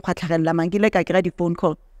kerekeng kgwatlhagella mang ke le ka kry di phone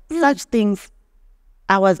call. Such things.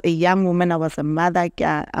 I was a young woman. I was a mother.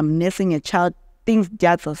 I'm nursing a child. Things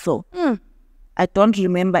just are so. I don't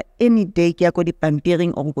remember any day ke go di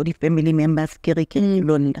pampiring or go di family members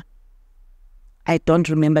londa. I don't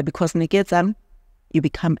remember because you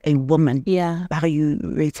become a woman. Yeah. But you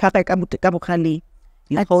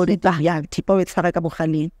hold it. Yeah,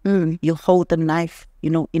 you hold the knife, you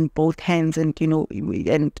know, in both hands, and you know,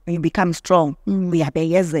 and you become strong. We are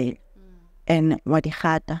and what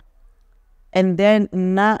and then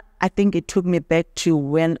now I think it took me back to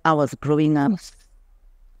when I was growing up.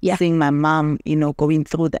 Yeah. Seeing my mom, you know, going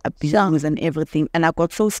through the abuse and everything. And I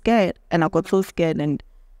got so scared. And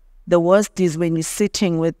the worst is when you're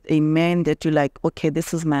sitting with a man that you're like, okay,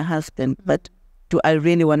 this is my husband, but do I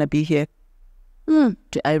really want to be here? Do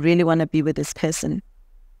I really want to be with this person?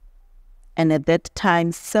 And at that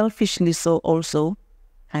time, selfishly so also,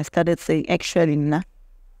 I started saying, actually, nah.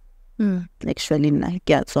 Actually, nah.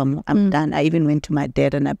 Yeah, so I'm done. I even went to my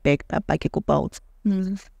dad and I begged Papa out.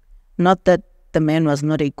 Not that the man was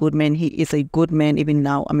not a good man. He is a good man even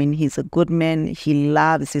now. I mean, he's a good man. He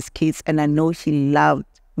loves his kids, and I know he loved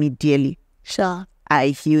me dearly. Sure.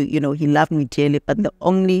 He loved me dearly. But the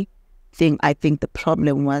only thing I think the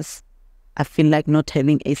problem was, I feel like not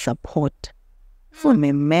having a support from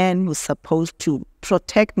a man who's supposed to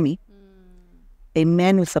protect me, a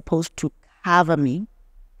man who's supposed to cover me,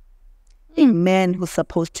 a man who's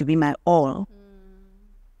supposed to be my all.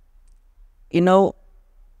 You know,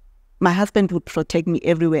 my husband would protect me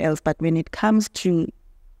everywhere else, but when it comes to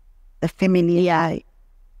the family, I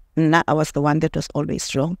was the one that was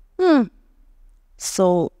always wrong.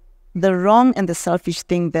 So the wrong and the selfish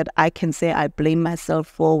thing that I can say I blame myself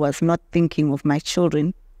for was not thinking of my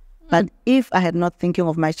children. But if I had not thinking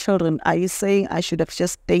of my children, are you saying I should have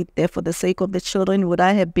just stayed there for the sake of the children? Would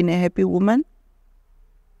I have been a happy woman?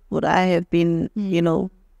 Would I have been, you know,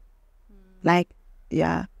 like,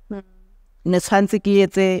 yeah. And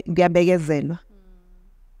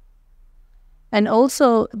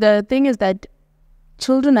also the thing is that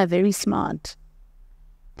children are very smart.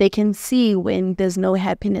 They can see when there's no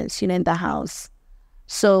happiness, you know, in the house.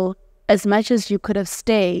 So as much as you could have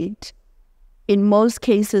stayed, in most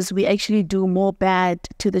cases we actually do more bad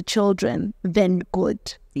to the children than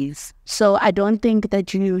good. Yes. So I don't think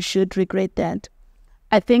that you should regret that.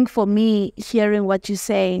 I think for me, hearing what you're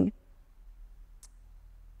saying,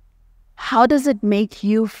 how does it make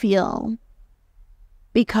you feel?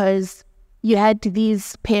 Because you had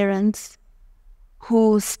these parents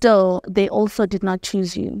who still, they also did not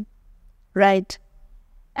choose you, right?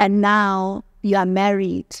 And now you are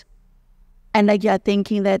married. And like you are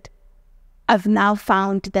thinking that I've now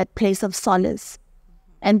found that place of solace.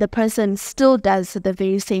 And the person still does the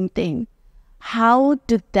very same thing. How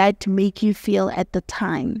did that make you feel at the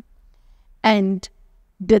time? And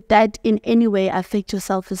did that in any way affect your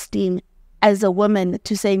self-esteem as a woman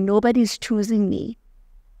to say, nobody's choosing me?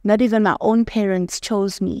 Not even my own parents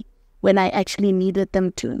chose me when I actually needed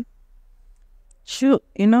them to. Sure.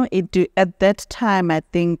 You know, at that time, I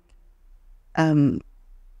think I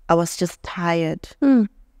was just tired.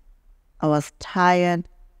 I was tired.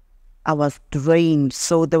 I was drained.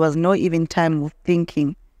 So there was no even time of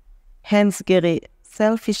thinking. Hence, Gary,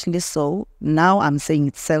 selfishly so. Now I'm saying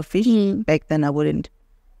it's selfish. Back then I wouldn't.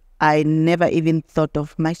 I never even thought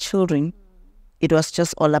of my children. It was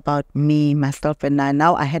just all about me, myself, and I.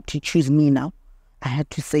 Now I had to choose me now. I had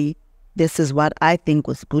to say, this is what I think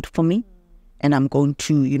was good for me. And I'm going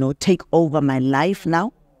to, you know, take over my life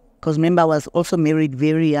now. Because remember, I was also married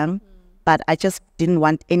very young. But I just didn't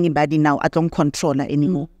want anybody now. I don't control her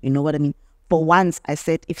anymore. You know what I mean? For once, I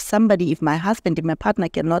said, if my husband, if my partner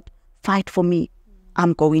cannot fight for me,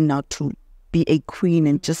 I'm going now to be a queen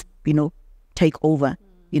and just, you know, take over.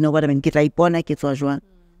 You know what I mean?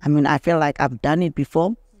 I mean, I feel like I've done it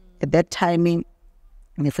before. at that timing,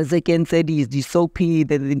 Mrs. Again said, the soapy,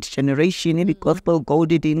 the generation, the gospel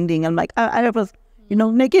golded ending. I'm like, I was,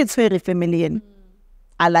 Neke, it's very familiar.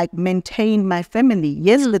 I like maintained my family,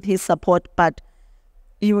 yes, with his support, but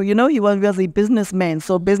he was a businessman,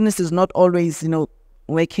 so business is not always,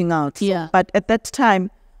 working out. Yeah. But at that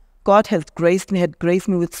time, God had graced me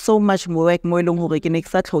with so much work, and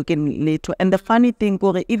the funny thing,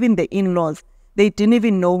 even the in-laws, they didn't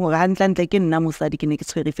even know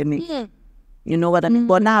family. You know what I mean?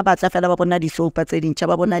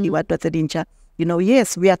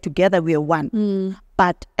 Yes, we are together, we are one.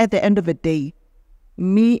 But at the end of the day,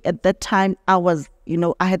 me at that time, I was,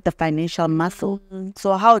 I had the financial muscle.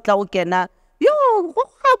 So how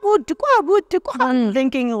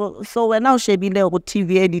thinking, so when I was TV,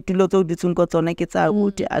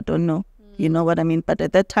 I don't know. You know what I mean? But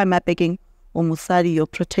at that time, I'm thinking, Musari, you're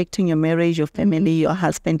protecting your marriage, your family, your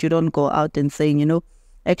husband. You don't go out and saying,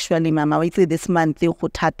 actually, Mama, we see this man,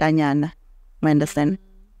 I understand?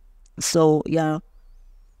 So, yeah.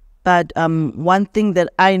 But one thing that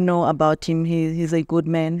I know about him, he's a good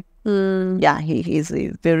man. Yeah, he's a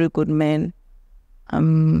very good man.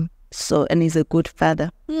 So, and he's a good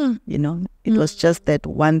father. It was just that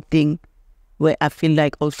one thing where I feel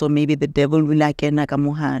like also maybe the devil will like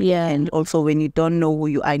Nakamuhan. Yeah. And also when you don't know who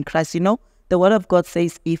you are in Christ, the word of God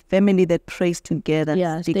says a family that prays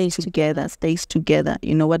together, stays together.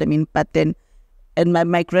 You know what I mean? But then, and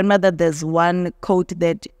my grandmother, there's one quote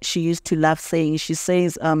that she used to love saying. She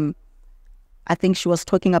says, I think she was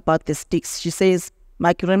talking about the sticks. She says,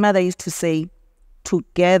 my grandmother used to say,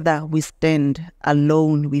 together we stand,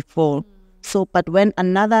 alone we fall. So, but when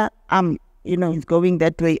another is going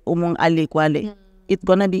that way, it's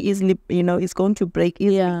gonna be easily, it's going to break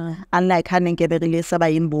easily. Yeah. Unlike Hanenkebele Saba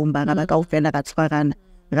in Bomba, Rabakaufena Ratswaran,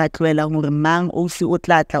 Ratwela, Mang, also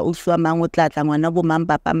Utlata, also Mang Utlata, Manabu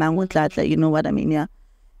Mambapa, Mang Utlata, you know what I mean, yeah.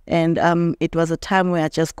 And it was a time where I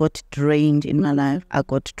just got drained in my life. I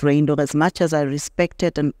got drained, or as much as I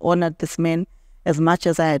respected and honored this man, as much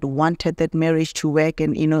as I had wanted that marriage to work,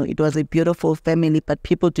 and it was a beautiful family, but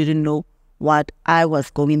people didn't know what I was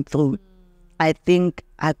going through. I think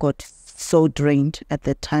I got so drained at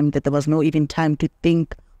that time that there was no even time to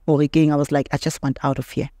think or again. I was like, I just want out of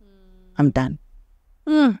here. I'm done.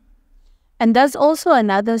 And that's also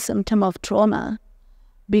another symptom of trauma,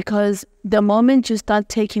 because the moment you start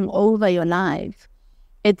taking over your life,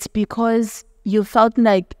 it's because you felt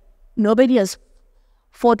like nobody has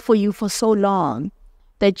fought for you for so long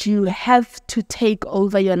that you have to take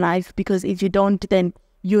over your life, because if you don't, then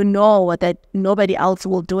you know that nobody else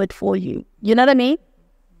will do it for you. You know what I mean?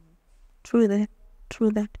 True that.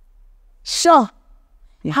 Sure.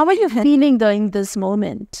 Yeah. How are you feeling during this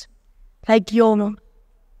moment? Like your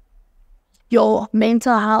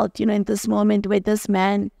mental health, in this moment where this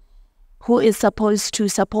man who is supposed to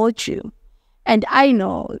support you. And I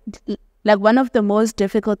know, like, one of the most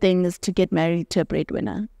difficult things is to get married to a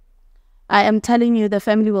breadwinner. I am telling you, the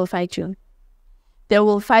family will fight you. They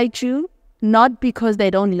will fight you not because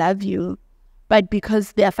they don't love you, but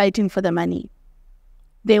because they are fighting for the money.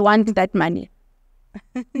 They want that money.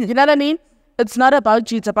 You know what I mean? It's not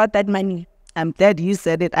about you, it's about that money. I'm glad you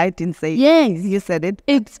said it. I didn't say it. Yes. You said it.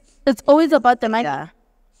 It's always about the money. Yeah.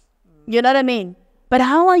 You know what I mean? But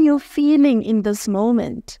how are you feeling in this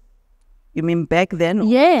moment? You mean back then?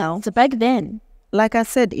 Yeah, it's back then. Like I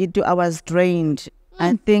said, I was drained.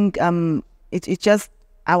 I think it just,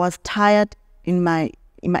 I was tired in my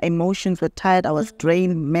emotions were tired. I was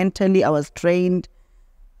drained mentally. I was drained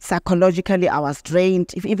psychologically. I was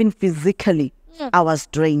drained. Even physically, I was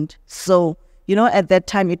drained. So, at that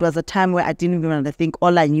time, it was a time where I didn't even want to think.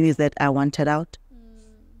 All I knew is that I wanted out.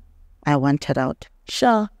 I wanted out.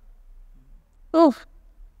 Sure. Oof.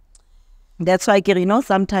 That's why,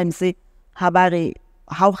 sometimes say, habari,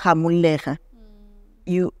 how hamulecha.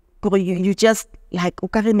 You just like,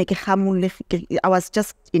 I was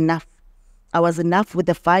just enough. I was enough with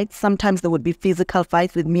the fights. Sometimes there would be physical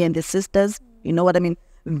fights with me and the sisters. You know what I mean?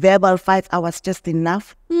 Verbal fights, I was just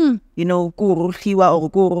enough. Kuruhiwa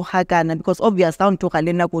or kuruhagana, because obviously,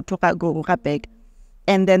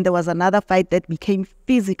 and then there was another fight that became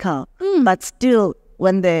physical. But still,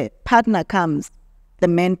 when the partner comes, the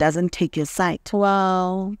man doesn't take your side.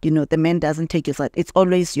 Wow. The man doesn't take your side. It's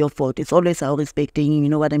always your fault. It's always our respecting you. You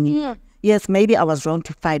know what I mean? Yeah. Yes, maybe I was wrong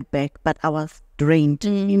to fight back, but I was drained.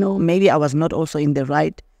 Maybe I was not also in the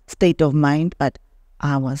right state of mind, but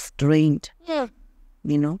I was drained. Yeah.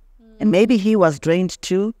 And maybe he was drained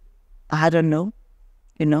too. I don't know.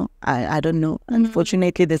 I don't know.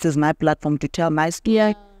 Unfortunately, this is my platform to tell my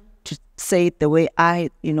story, to say it the way I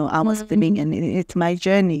was feeling, and it's my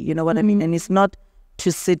journey. You know what I mean? And it's not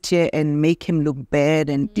to sit here and make him look bad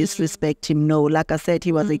and disrespect him. No, like I said,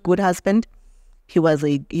 he was a good husband. He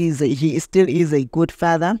still is a good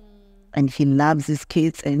father, and he loves his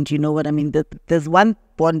kids. And you know what I mean? There's one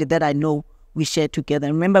bond that I know we share together.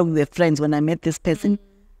 Remember, we were friends when I met this person.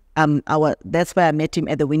 That's why I met him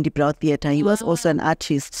at the Windy Brow Theatre. He was also an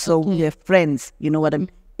artist, so we were friends. You know what I mean?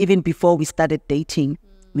 Even before we started dating,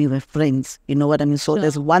 we were friends. You know what I mean? So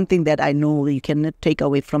there's one thing that I know you cannot take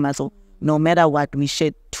away from us. So no matter what, we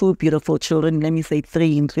shared 2 beautiful children. Let me say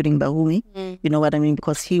 3, including Bahumi. You know what I mean?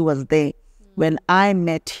 Because he was there. When I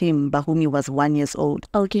met him, Bahumi was 1 year old.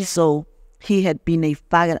 Okay. So he had been a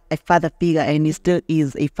father figure, and he still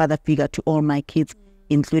is a father figure to all my kids,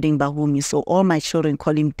 including Bahumi. So all my children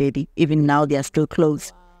call him daddy. Even now, they are still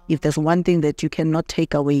close. If there's one thing that you cannot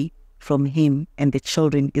take away from him and the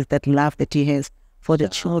children, is that love that he has for the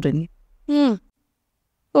children. Oh,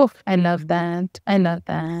 I love that. I love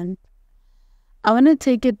that. I want to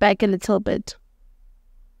take it back a little bit.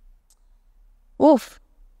 Oof.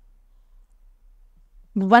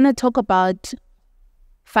 We want to talk about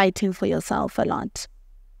fighting for yourself a lot,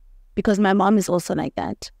 because my mom is also like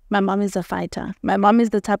that. My mom is a fighter. My mom is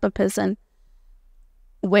the type of person,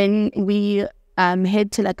 when we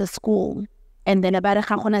head to like a school and then about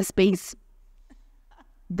a space,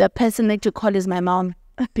 the person that you call is my mom,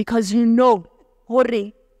 because you know,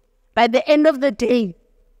 hurry, by the end of the day,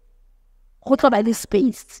 go tlo ba le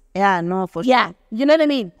space. Yeah, no, for sure. Yeah, you know what I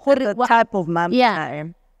mean? The type of mom yeah. I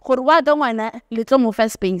am. Gore don't wanna little more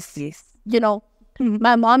first space. Yes. You know,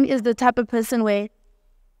 my mom is the type of person where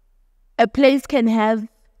a place can have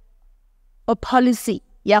a policy.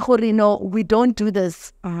 Yeah, no, we don't do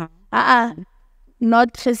this. Not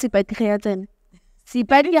Sekhu-Pedi.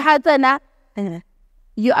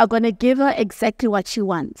 You are gonna give her exactly what she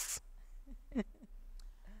wants.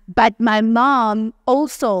 But my mom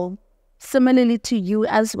also, similarly to you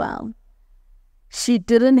as well, she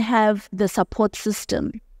didn't have the support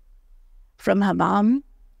system from her mom,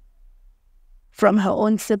 from her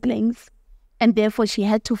own siblings, and therefore she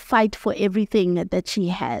had to fight for everything that she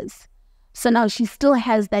has. So now she still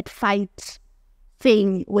has that fight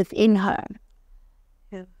thing within her.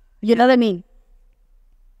 Yeah. You know what I mean?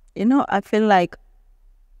 You know, I feel like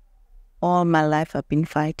all my life I've been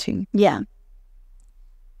fighting. Yeah.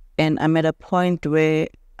 And I'm at a point where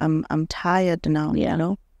I'm tired now, you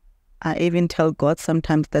know. I even tell God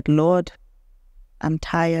sometimes that, Lord, I'm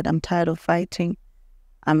tired of fighting.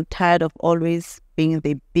 I'm tired of always being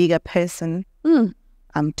the bigger person.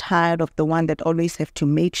 I'm tired of the one that always have to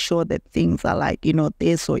make sure that things are like, you know,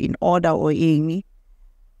 this or in order or in me.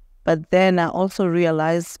 But then I also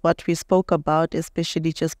realized what we spoke about,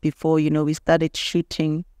 especially just before, you know, we started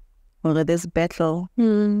shooting, well, this battle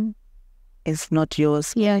is not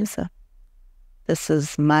yours. Yes. This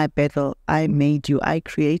is my battle. I made you. I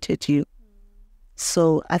created you.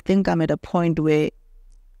 So I think I'm at a point where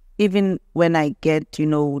even when I get, you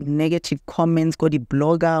know, negative comments, go to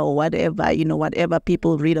blogger or whatever, you know, whatever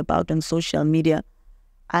people read about on social media,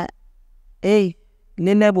 hey,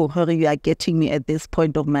 Nenebo, you are getting me at this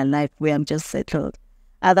point of my life where I'm just settled.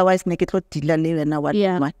 Otherwise, make it what.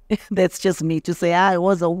 That's just me to say, I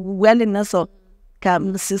was a well enough, so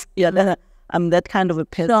come, sister. I'm that kind of a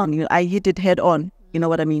person. You know, I hit it head on. You know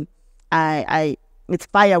what I mean? It's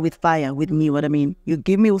fire with me, what I mean. You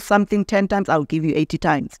give me something 10 times, I'll give you 80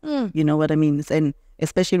 times. You know what I mean? And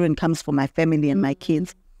especially when it comes for my family and my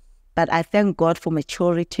kids. But I thank God for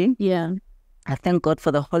maturity. Yeah. I thank God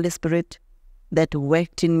for the Holy Spirit that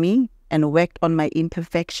worked in me and worked on my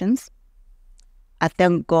imperfections. I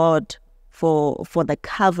thank God for the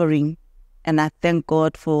covering, and I thank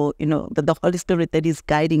God for, you know, the Holy Spirit that is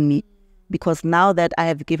guiding me. Because now that I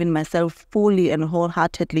have given myself fully and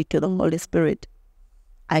wholeheartedly to the Holy Spirit,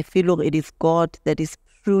 I feel it is God that is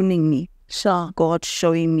pruning me. Sure. God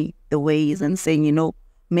showing me the ways and saying, you know,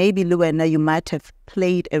 maybe Luena, you might have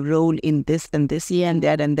played a role in this and this and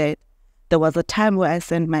that and that. There was a time where I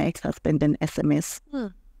sent my ex-husband an SMS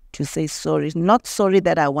to say sorry. Not sorry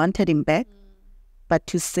that I wanted him back, but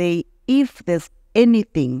to say, if there's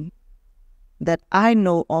anything that I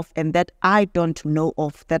know of and that I don't know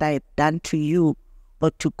of that I have done to you,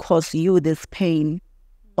 or to cause you this pain,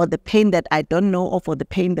 or the pain that I don't know of, or the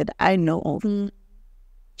pain that I know of,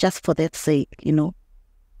 just for that sake, you know,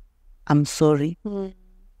 I'm sorry.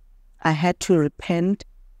 I had to repent.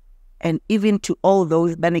 And even to all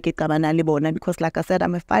those, because like I said,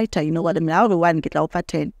 I'm a fighter, you know what I mean? I'll one get out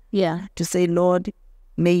 10. Yeah. To say, Lord,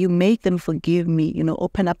 may you make them forgive me, you know,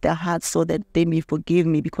 open up their hearts so that they may forgive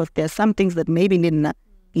me, because there are some things that maybe and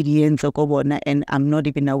I'm not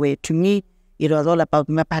even aware. To me, it was all about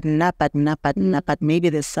but maybe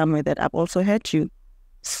there's somewhere that I've also hurt you.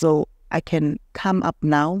 So I can come up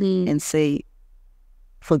now and say,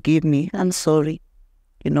 forgive me, I'm sorry.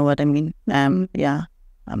 You know what I mean? Yeah,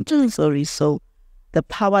 I'm just sorry. So the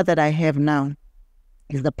power that I have now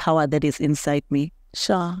is the power that is inside me.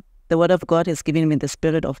 Sure. The word of God has given me the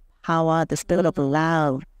spirit of power, the spirit of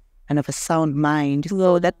love, and of a sound mind.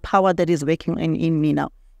 So that power that is working in me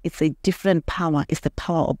now, it's a different power. It's the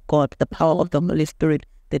power of God, the power of the Holy Spirit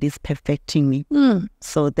that is perfecting me.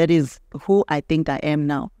 So that is who I think I am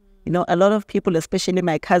now. You know, a lot of people, especially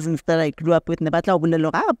my cousins that I grew up with, you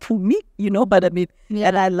know, but I mean,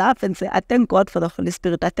 and I laugh and say, I thank God for the Holy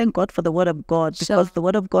Spirit. I thank God for the word of God, because the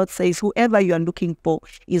word of God says, whoever you are looking for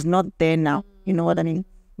is not there now. You know what I mean?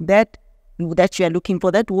 That you are looking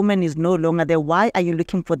for, that woman is no longer there. Why are you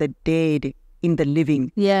looking for the dead in the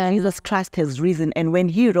living? Yeah. Jesus Christ has risen, and when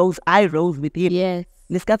he rose, I rose with him. Yes.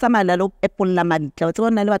 That's what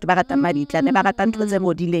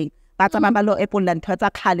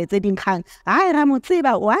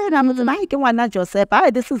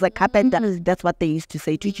they used to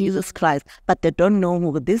say to Jesus Christ, but they don't know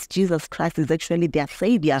who this Jesus Christ is actually their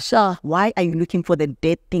savior. Sure. Why are you looking for the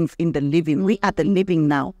dead things in the living? We are the living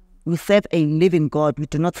now. We serve a living God. We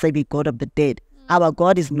do not serve a God of the dead. Our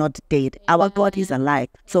God is not dead. Our God is alive.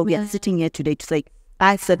 So we are sitting here today to say,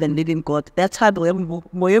 I serve a living God. That's how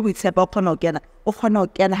we serve upon again.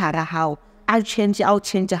 How I'll change.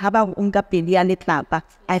 How about unga pili ya letlapa?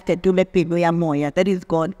 I said, do me pili ya moya. That is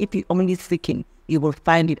God. If you only seek him, you will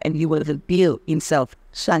find it, and he will reveal himself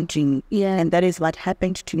unto you. Yeah. And that is what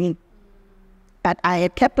happened to me. But I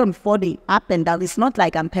have kept on falling up and down. It's not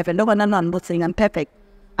like I'm perfect. No, I'm not saying I'm perfect.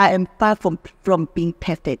 I am far from being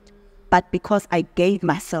perfect. But because I gave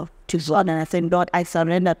myself to God, and I said, Lord, I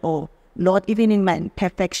surrender all. Lord, even in my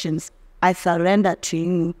imperfections, I surrender to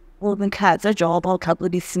you.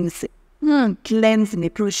 Cleanse me,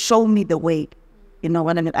 please show me the way. You know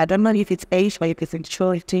what I mean? I don't know if it's age or if it's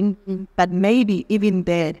maturity, but maybe even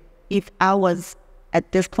there, if I was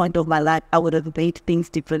at this point of my life, I would have made things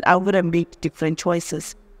different. I would have made different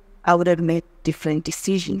choices. I would have made different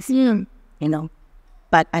decisions, you know.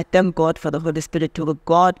 But I thank God for the Holy Spirit too.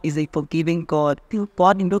 God is a forgiving God.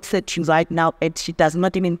 God looks at you right now and she does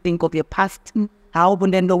not even think of your past. How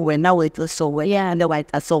would they know when now it was so well? Yeah, and the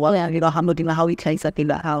white so well. You know, how he can say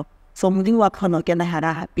how. So moving what kind of gonna have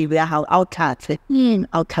a happy way how I'll catch it.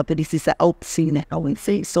 I'll cover this is a scene I will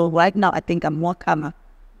say. So right now I think I'm more calmer.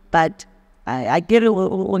 But I get it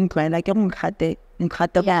on plan like I'm cut the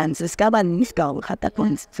bands. It's got one go cut that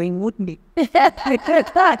one thing would be.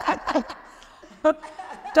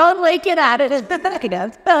 Don't wake it out.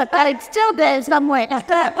 It's still there somewhere.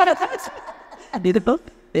 I did it both.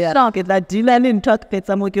 Yeah. No, get that Dylan in talk that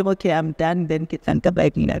some okay, I'm done, then get some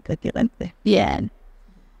back in that. Yeah.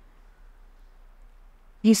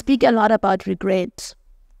 You speak a lot about regret.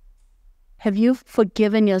 Have you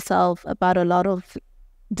forgiven yourself about a lot of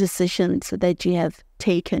decisions that you have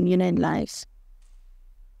taken, you know, in life?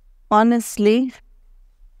 Honestly,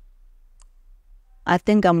 I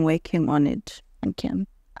think I'm working on it. Okay.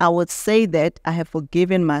 I would say that I have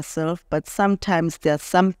forgiven myself, but sometimes there are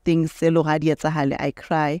some things I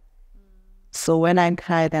cry. So when I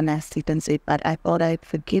cry, then I sit and say, but I thought I had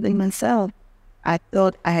forgiven myself. I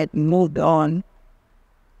thought I had moved on.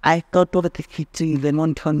 I thought over the kitty, the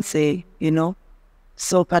non say, you know.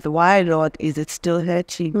 So, but why, Lord, is it still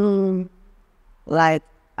hurting? Like,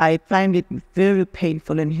 I find it very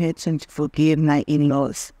painful and hurting to forgive my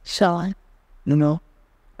in-laws. Sure. You know.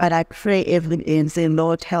 But I pray every day and say,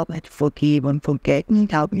 Lord, help me to forgive and forget.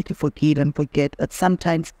 Help me to forgive and forget. But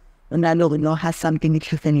sometimes when I know the Lord has something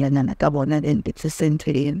to say, and it's a sin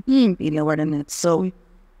to him. You know what I mean? So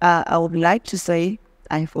I would like to say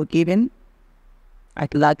I'm forgiven.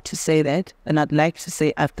 I'd like to say that. And I'd like to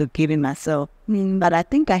say I've forgiven myself. But I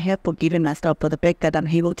think I have forgiven myself for the fact that I'm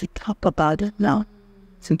able to talk about it now.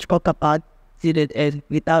 To talk about it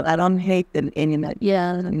without, I don't hate them anymore.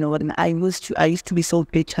 Yeah. You know what I mean? I used to be so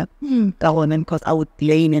bitter. Because I would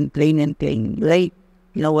blame. Right?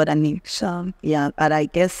 You know what I mean? So, yeah, but I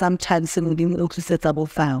guess sometimes some of them look at double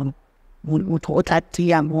found. So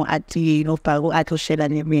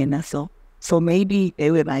maybe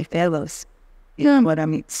they were my fellows. You know what I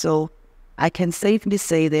mean? So I can safely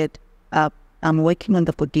say that I'm working on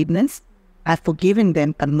the forgiveness. I've forgiven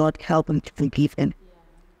them, but not helping to forgive them.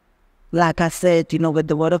 Like I said, you know, when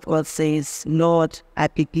the word of God says, Lord, I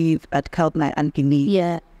believe, but help my unbelief.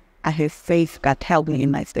 Yeah. I have faith, God help me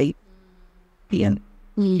in my faith. Yeah.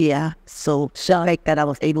 Yeah. So like that I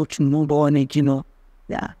was able to move on and, you know,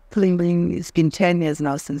 yeah. It's been 10 years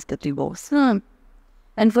now since the divorce. And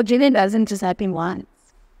forgiving doesn't just happen once.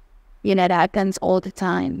 You know, it happens all the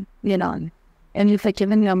time, you know. And you've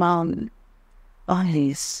forgiven your mom? Oh,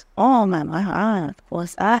 yes. Oh, my heart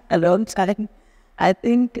was a long time. I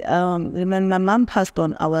think when my mom passed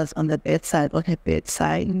on, I was on her bedside,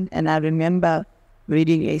 and I remember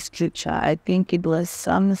reading a scripture. I think it was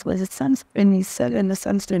Psalms 27 or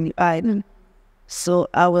Psalms 25. So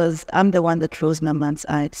I'm the one that closed my mom's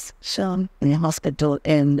eyes. So in the hospital,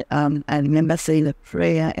 and I remember saying a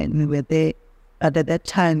prayer, and we were there. But at that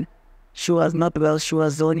time, she was not well. She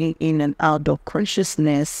was zoning in and out of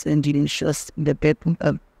consciousness, and she was in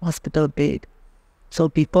the hospital bed. So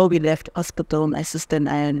before we left hospital, my sister and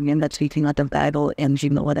I remember taking out the Bible and, you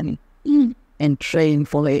know what I mean, and praying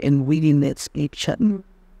for her and reading that scripture.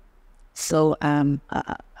 So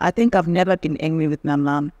I think I've never been angry with my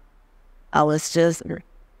mom. I was just,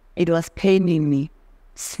 it was paining me,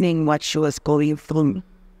 seeing what she was going through,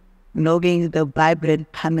 knowing the vibrant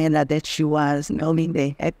Pamela that she was, knowing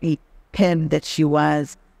the happy Pam that she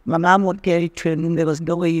was. My mom would carry training. There was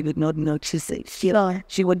no way you would not notice it.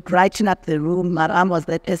 She would brighten up the room. My mom was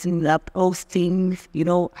that person that posting, you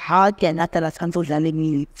know, how can I tell us something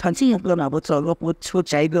me?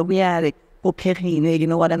 You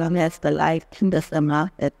know what I mean? That's the life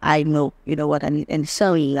that I know, you know what I mean? And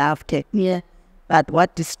so he loved it. Yeah. But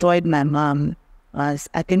what destroyed my mom was,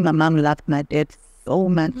 I think my mom loved my dad so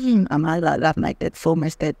much. My mom loved my dad so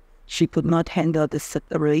much that she could not handle the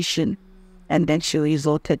separation. And then she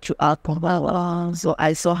resorted to alcohol. So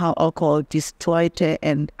I saw how alcohol destroyed her.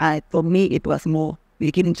 And for me, it was more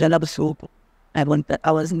beginning to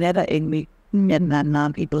I was never angry at my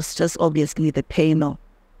mom. It was just obviously the pain of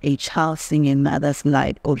a child singing mother's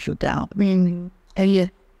life goes you down. Have you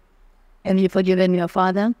forgiven your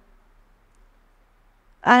father?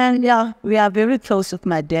 And yeah, we are very close with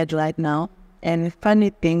my dad right now. And the funny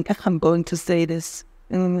thing, I'm going to say this,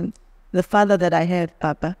 the father that I had,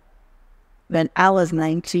 Papa, when I was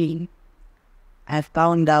 19, I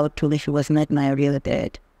found out he was not my real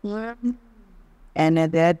dad. And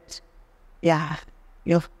that,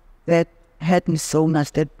 that hurt me so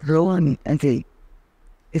much, that broke me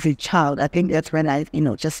as a child. I think that's when I,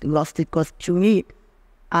 just lost it. Because to me,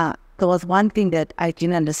 there was one thing that I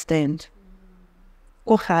didn't understand.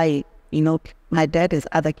 My dad has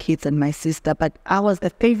other kids and my sister, but I was the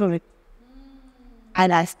favorite.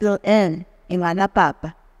 And I still am in my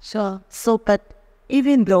papa. So, but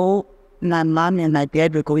even though my mom and my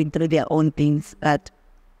dad were going through their own things, but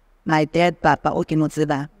my dad, Papa,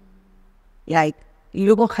 like,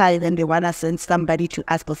 you go high and they want to send somebody to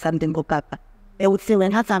ask for something for Papa. They would say,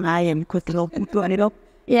 well, how I am, because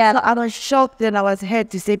yeah, so I was shocked and I was hurt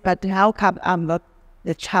to say, but how come I'm not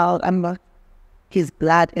the child, I'm not his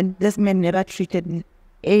blood, and this man never treated me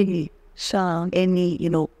any,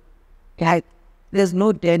 like, there's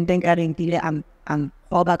no denting guarantee I'm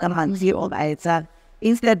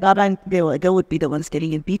instead, they would be the ones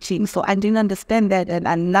getting him beating. So I didn't understand that, and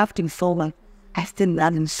I loved him so much. I still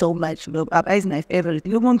love him so much. Papa is my favorite.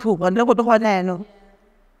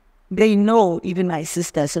 They know, even my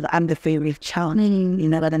sister, so I'm the favorite child.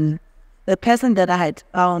 But the person that I had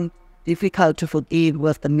found difficult to forgive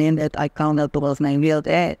was the man that I found out was my real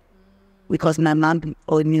dad, because my mom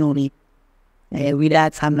knew me. We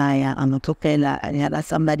had somebody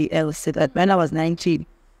else said that when I was 19,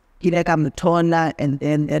 I'm a toner, and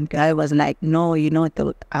then that guy was like, no, I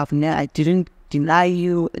didn't deny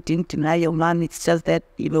you, I didn't deny your mom, it's just that,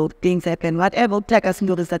 things happen, whatever, but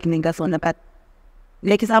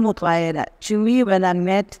to me, when I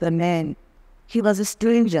met the man, he was a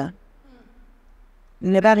stranger.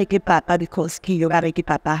 Never get Papa because he never get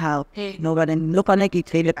Papa how. But then look on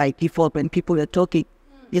it by default when people are talking.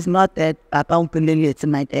 It's not that Papa it's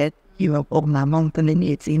my dad, my mom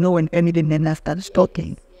when family members starts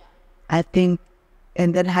talking. I think,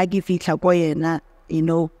 and then I give it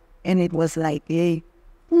and it was like, hey,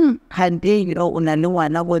 and then, you know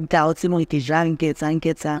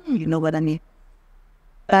what I mean?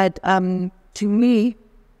 But to me,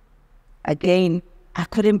 again, I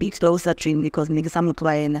couldn't be closer to him because I'm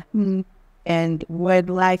crying. And when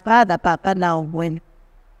my father, Papa, now, when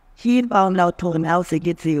he found out to him else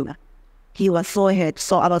against you, he was so hurt.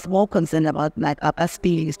 So I was more concerned about my Papa's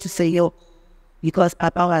feelings to say, because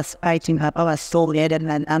Papa was fighting, Papa was so red,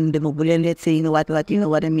 and I'm the Mobile, let's say, you know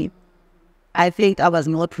what I mean? I think I was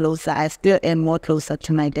more closer. I still am more closer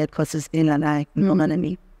to my dad because he's still alive, you know what I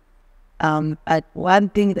mean? But one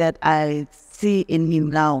thing that I see in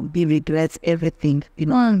him now, he regrets everything,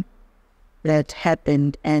 that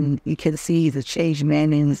happened, and you can see he's a changed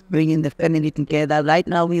man and he's bringing the family together. Right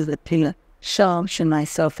now, he's a pillar.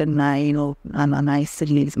 Myself and my, my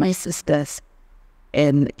siblings, my sisters.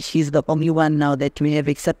 And she's the only one now that we have,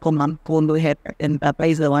 except for Mom Pondo, and Papa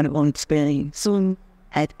is the one who experience. So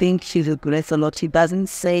I think she regrets a lot. He doesn't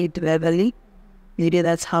say it verbally. Maybe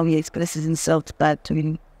that's how he expresses himself, but I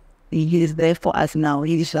mean, he is there for us now.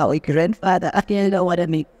 He's our grandfather. You know what I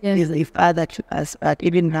mean? Yeah. He's a father to us, but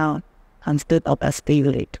even now, I'm still our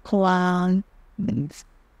favorite. Wow.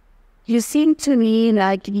 You seem to me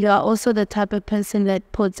like you are also the type of person that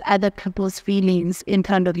puts other people's feelings in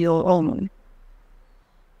front of your own.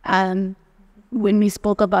 When we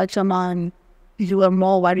spoke about your mom, you were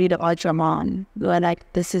more worried about your mom. You were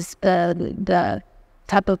like, this is the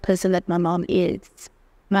type of person that my mom is.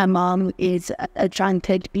 My mom is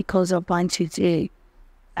attracted because of one, two, three.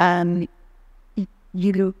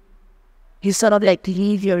 You sort of like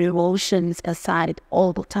leave your emotions aside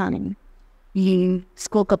all the time. You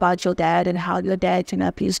spoke about your dad and how your dad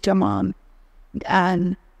abused your mom,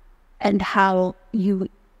 and how you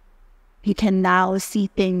can now see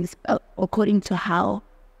things according to how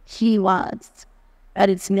he was. But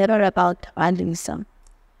it's never about violence.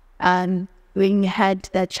 When you had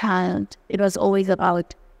that child, it was always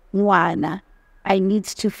about one. I need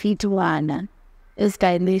to feed one. This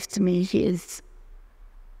guy left me. He is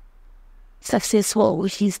successful.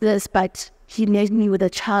 He's this, but he left me with a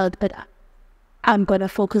child. But I'm going to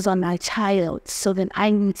focus on my child. So then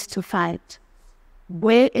I need to fight.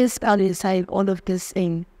 Where is Palesa in all of this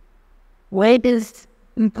thing? Where is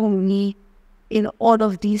Mpumi in all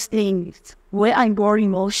of these things? Where are your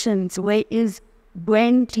emotions?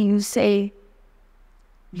 When do you say,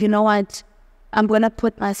 you know what, I'm going to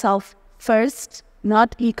put myself first,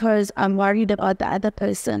 not because I'm worried about the other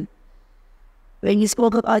person. When you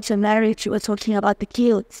spoke about your marriage, you were talking about the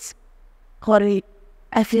kids. Corey,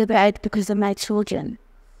 I feel bad because of my children.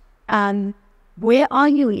 Where are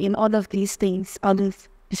you in all of these things? I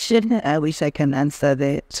wish I can answer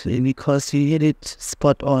that because you hit it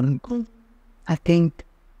spot on. I think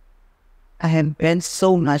I have been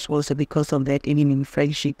so much also because of that, even in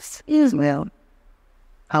friendships as well.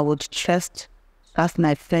 I would trust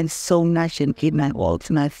my friends so much and give my all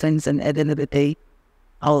to my friends, and at the end of the day,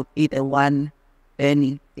 I'll be the one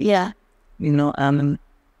earning. Yeah. You know, I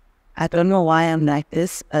don't know why I'm like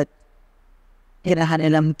this, but I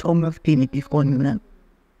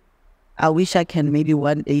wish I can maybe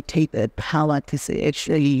one day take that power to say,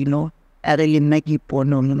 actually, you know, I really make you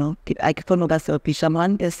born, you know. I can follow that selfish. I'm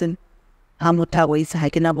one person. I'm not always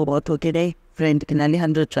hiking up about okay, friend, can only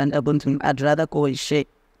 100 rand abundant. I'd rather go and share.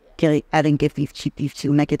 I didn't get 50,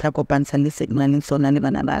 make it up and send the signal and so on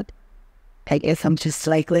and that. I guess I'm just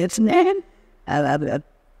like that, man.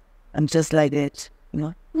 I'm just like that,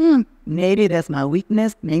 you know. Maybe that's my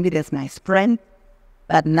weakness, maybe that's my strength,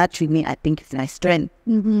 but naturally, I think it's my strength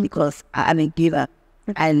because I'm a giver.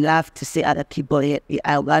 I love to see other people happy.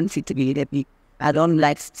 I want it to be happy. I don't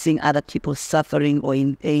like seeing other people suffering or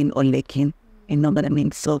in pain or lacking. You know what I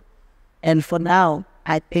mean? So, and for now,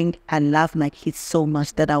 I think I love my kids so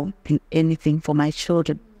much that I will do anything for my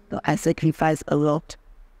children. So I sacrifice a lot,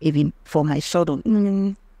 even for my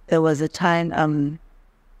children. There was a time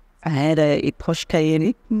I had a Porsche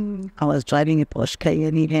Cayenne. I was driving a Porsche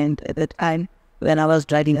Cayenne, and at the time when I was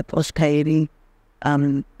driving a Porsche Cayenne,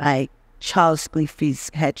 my child's school fees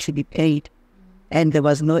had to be paid. And there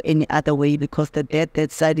was no any other way because the dad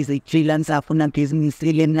that side is a freelancer for business,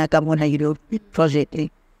 project.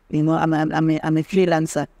 You know, I'm a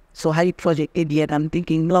freelancer. So how you project it yet? I'm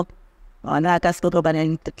thinking, look, I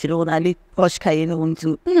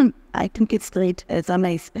think it's great. As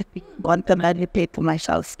I want the money paid for my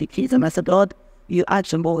child's fees. I said, Lord, you are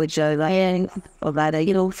the mortgage, provider,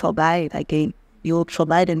 you know, provide again. You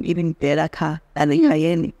provide an even better car than a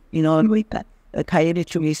Cayenne, you know, with that. A Cayenne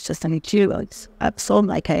to me is just an material. I've sold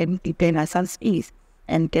my Cayenne to pay my son's fees.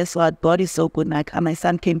 And guess what? God is so good. My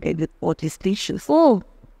son came paid with all his tissues. Oh.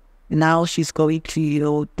 Now she's going to, you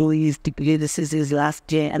know, do his degree. This is his last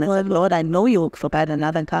year. And I said, Lord, I know you'll provide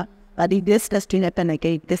another car. But if this does to happen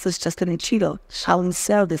again, this is just an material. I will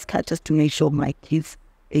sell this car just to make sure my kids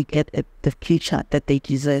they get the future that they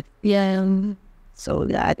deserve. Yeah. So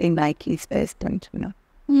yeah, I think my kids first, don't you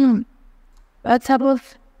know. What type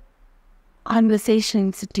of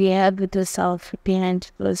conversations do you have with yourself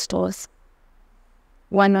behind those doors?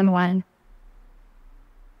 One-on-one.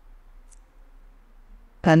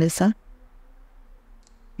 Palesa,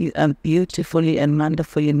 you are beautifully and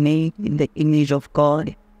wonderfully made in the image of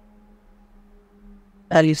God.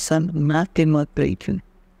 Palesa, nothing must break you.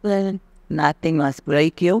 Nothing must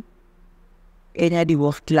break you. Any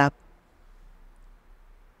of clap.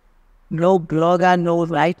 No blogger, no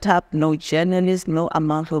write-up, no journalist, no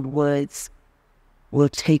amount of words will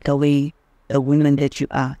take away the woman that you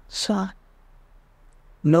are. So,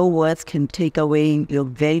 No words can take away your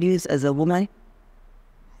values as a woman,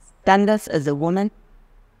 standards as a woman,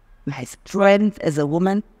 my strength as a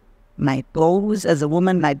woman, my goals as a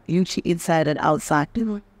woman, my beauty inside and outside.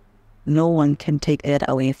 No one can take that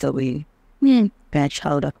away from me. Being a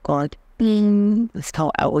child of God. That's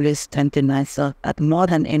how I always strengthen myself. But more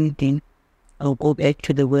than anything, I'll go back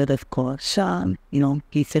to the word of God.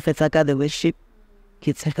 He said, the worship.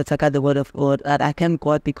 He said, the word of God. And I thank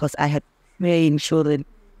God because I had praying children,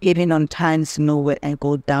 even on times, where I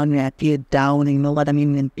go down, where I feel down, you know what I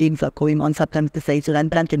mean, when things are going on, sometimes to say, so I'm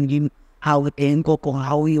thinking you how it ain't go,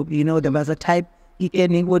 how there was a type, he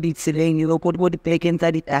can what it's saying, what the back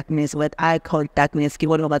inside the darkness, what I call darkness, give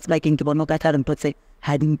what what's like in Kibono Qatar and put say,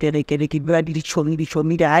 hadn't get a show me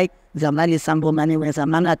the eye, Zamani Sambo money, where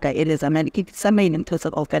Zamanaka, it is a man, it's some main in terms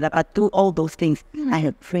of that. I do all those things. I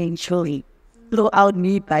have praying surely. Throughout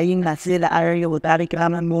me buying a sailor area with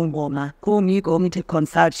Arikama Moonwoma, who me going to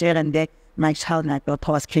consult here and there. My child and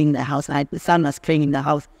daughter was cleaning the house, the son was cleaning the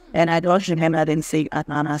house, and I'd watch him and say,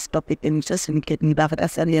 Nana, stop it, and just get me back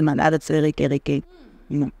at him and other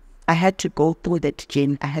I had to go through that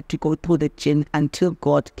gin. I had to go through the gin until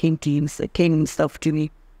God came himself to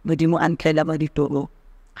me. But you know, Ankela Moritoro.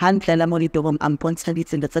 Hankela Moritoro, I'm constantly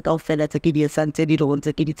in the circle fella to give you a son, said you don't want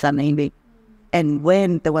to give it some name. And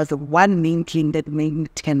when there was one main thing that made me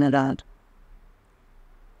turn around,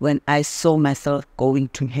 when I saw myself going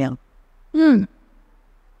to hell.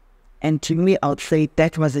 And to me, I would say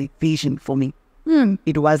that was a vision for me.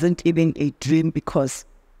 It wasn't even a dream because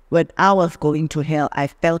when I was going to hell, I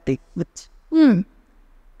felt the heat.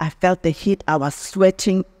 I felt the heat. I was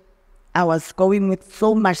sweating. I was going with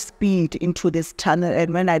so much speed into this tunnel.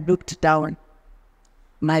 And when I looked down,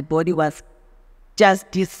 my body was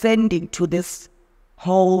just descending to this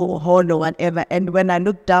hole or whatever. And when I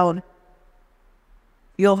looked down,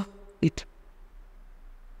 people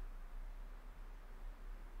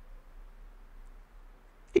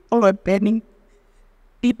were burning.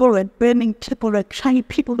 People were burning. People were trying.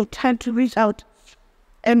 People were trying to reach out.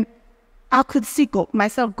 And I could see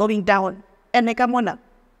myself going down. And like, I'm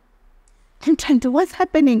trying to, what's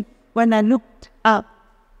happening? When I looked up,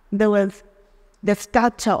 there was the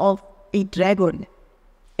sculpture of a dragon.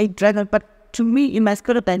 But to me, in my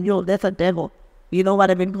spirit, I knew that's a devil. You know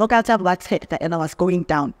what I mean? Look outside what's hit, and I was going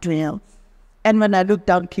down to hell. And when I looked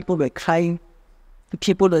down, people were crying.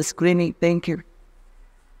 People were screaming, thank you.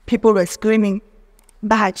 People were screaming,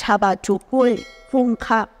 when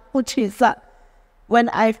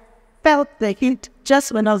I felt the heat,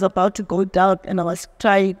 just when I was about to go down, and I was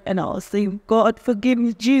crying, and I was saying, God, forgive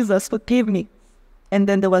me, Jesus, forgive me. And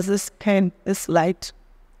then there was this light.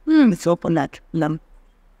 It's open that lamp.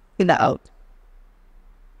 In the out.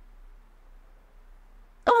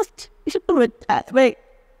 Oh, people were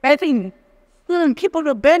burning. People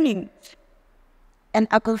were burning. And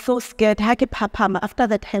I got so scared. After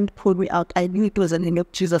that hand pulled me out, I knew it was in the name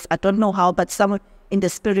of Jesus. I don't know how, but someone in the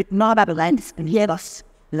spirit, know about life and hear us.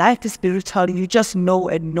 Life is spiritual. You just know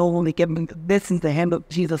and know. Like, this is the hand of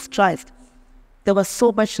Jesus Christ. There was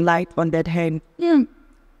so much light on that hand. It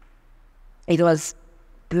was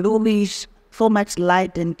bluish, so much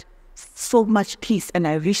light and so much peace. And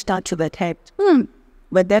I reached out to that hand.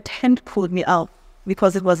 But that hand pulled me out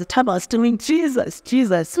because it was a time I was doing Jesus.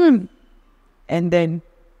 And then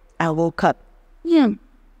I woke up. And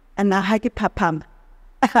I had it, papam.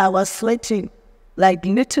 I was sweating, like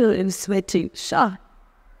literally sweating.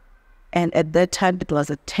 And at that time, it was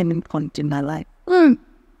a turning point in my life.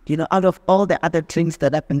 Out of all the other dreams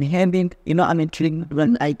that I've been having, I'm a dream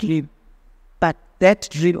when I dream. But that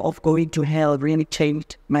dream of going to hell really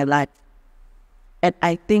changed my life. And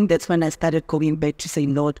I think that's when I started going back to say,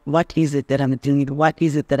 Lord, what is it that I'm doing? What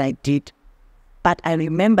is it that I did? But I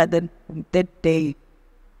remember that day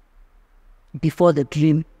before the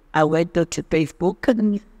dream, I went to Facebook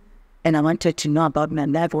and I wanted to know about my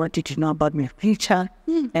life. I wanted to know about my future.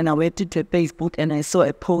 And I went to Facebook and I saw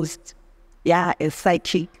a post. A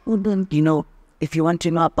psychic. If you want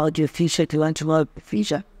to know about your future, if you want to know about the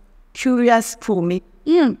future. Curious for me.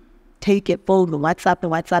 Take a phone,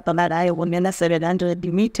 WhatsApp, and I will 700.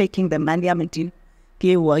 Me taking the money I'm doing.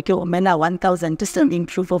 Give 1,000 just in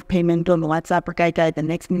proof of payment on WhatsApp. The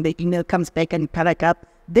next thing the email comes back and paragraph up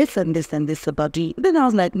this and this and this about you. Then I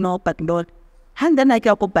was like, no, but Lord. And then I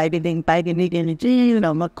go buy the thing,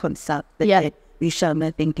 not consult. We shall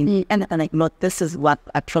not thinking. And I'm like, Lord, this is what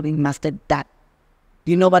I probably mastered that.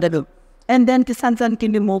 You know what I do? And then the Sansan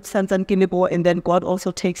Kinimo, and then God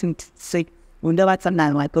also takes him to say, what's a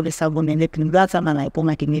man like this? I'm going to that's a man like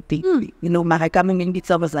my coming in this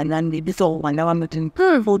over and this all. Now I'm looking,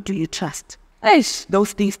 who do you trust?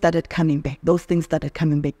 those things started coming back. Those things started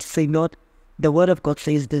coming back to say, Lord, the word of God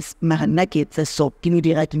says this. So can you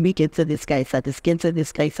direct me get to this guy, this cancer,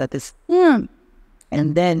 this guy, this. And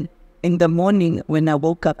then in the morning when I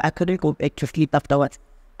woke up, I couldn't go back to sleep afterwards.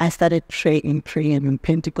 I started praying in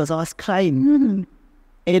pain because I was crying.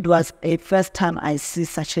 It was a first time I see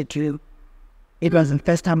such a dream. It was the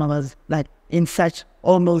first time I was like in such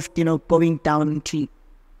almost, going down into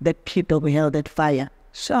the pit of hell, that fire.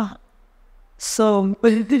 Sure. So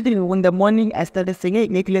in the morning, I started saying, hey,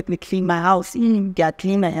 let me clean my house. Get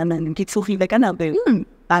clean my hand and get so like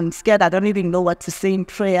I'm scared. I don't even know what to say in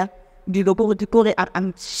prayer.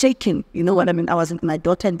 I'm shaking. You know what I mean? I was with my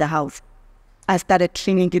daughter in the house. I started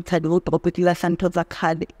cleaning it. And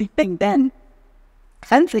then,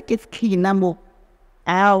 once it gets clean, ow,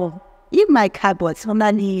 in my cupboard,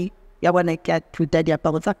 somebody, I want to get to daddy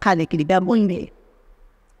about a canic,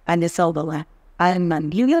 and it's all the way. I'm a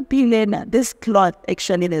little bit this cloth,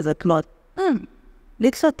 actually, there's a cloth.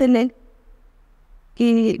 Let's not tell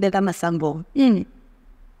you.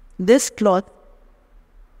 This cloth,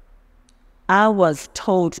 I was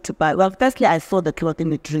told to buy. Well, firstly, I saw the cloth in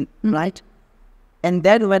the dream, right? And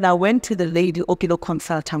then when I went to the lady,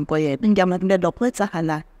 consultant,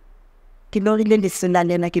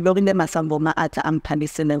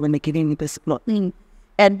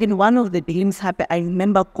 and in one of the dreams happened, I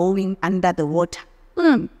remember going under the water.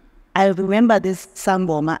 I remember this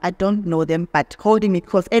samboma, I don't know them, but holding me,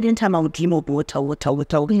 because every time I would dream of water,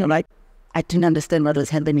 right? I didn't understand what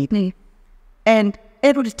was happening. And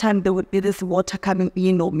every time there would be this water coming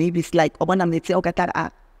in, or maybe it's like, when I'm say,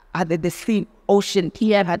 the sea, ocean,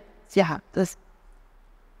 this,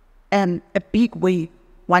 and a big wave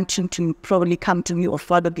wanting to probably come to me or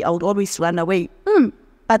follow me, I would always run away.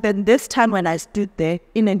 But then this time when I stood there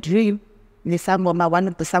in a dream, one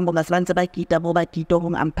of the sambomas runs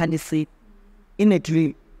in a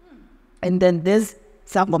dream. And then this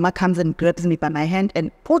samboma comes and grabs me by my hand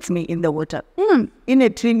and puts me in the water. In a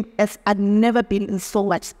dream, as I'd never been in so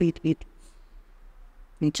much speed.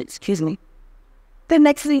 Excuse me. The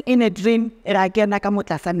next thing in a dream, again,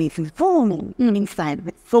 boom, inside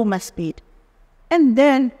with so much speed. And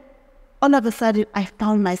then all of a sudden, I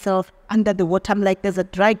found myself under the water. I'm like, there's a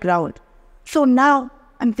dry ground. So now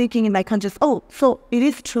I'm thinking in my conscience, oh, so it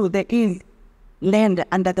is true, there is land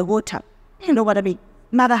under the water. You know what I mean?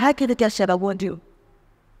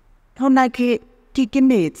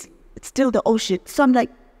 It's still the ocean. So I'm like,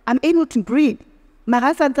 I'm able to breathe. And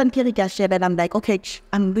I'm like, okay,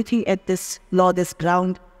 I'm looking at this law, this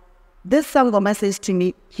ground. This sangoma says to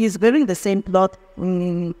me, he's wearing the same cloth.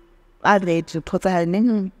 I read,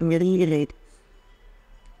 really read.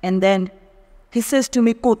 And then he says to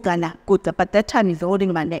me, Kutana, Kuta, but that time he's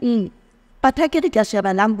holding my neck. But I get it,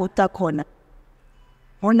 Yashabalambuta corner.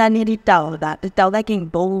 Honani down that, the down like in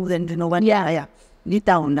bold and you know what? Yeah.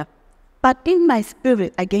 Down. But in my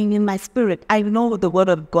spirit, again, in my spirit, I know the word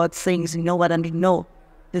of God saying, you know what I mean? No,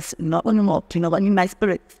 this not anymore. You know what? In my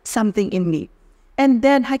spirit, something in me. And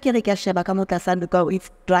then Hakirika Shabakamuta Sanduko,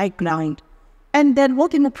 it's dry ground. And then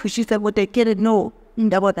what in the push, she said, what they get it, no,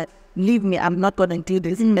 about that, leave me, I'm not going to do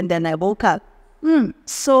this. And then I woke up.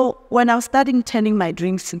 So when I was starting telling my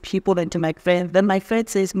dreams to people and to my friends, then my friend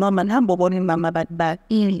says, Mom, and I'm warning Mama, but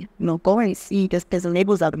no, go and see this person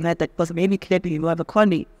labels out of that because maybe clearly you have a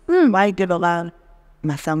collie. Why get around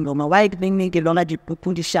my son, why bring me get on a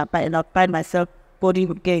pundi shop and I'll find myself body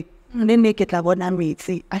okay. And then make it like what I'm reading.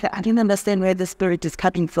 See, I didn't understand where the spirit is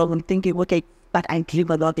coming from. I'm thinking, okay, but I dream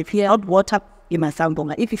a lot. If you held water in my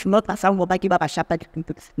sangoma, if it's not my sangoma, give up a shop.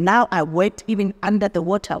 Now I went even under the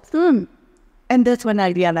water. And that's when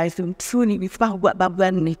I realized truly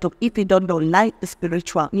if you don't know light is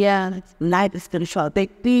spiritual. Yeah. Light is spiritual. There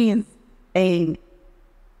is a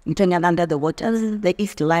internal under the water. There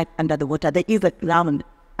is light under the water. There is a ground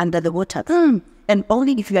under the water. And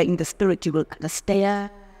only if you are in the spirit you will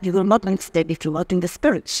understand. You will not understand if you are not in the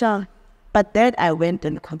spirit. Sure. But then I went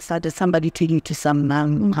and consulted somebody to you to some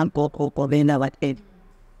man,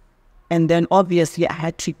 and then obviously I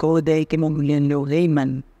had to go there, I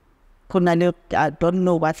don't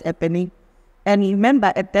know what's happening. And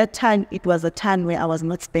remember, at that time, it was a time where I was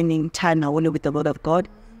not spending time only with the word of God.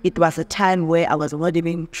 It was a time where I was not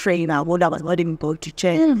even praying, I was not even going to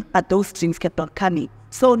church, but those things kept on coming.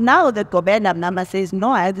 So now the governor number says, no,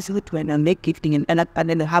 I have this good when I make gifting and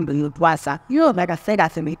then humble you twice. Like I said, I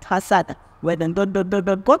said, it was sad. When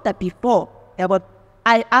got that before,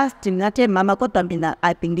 I asked him, Mama,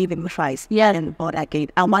 I believe in Christ. Yeah. And God again,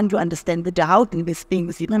 I want to understand the how these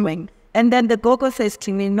things is doing. And then the gogo says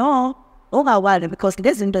to me, no, because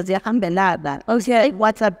this is the humble that. Okay,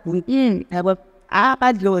 what's up?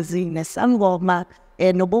 abadlozi nesangoma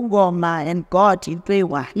nobungoma and God in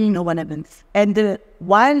prayer. You know what I mean? And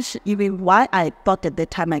why I thought at the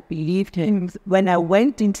time I believed him, when I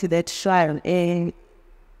went into that trial in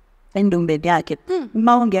Ndumbedi yakhe,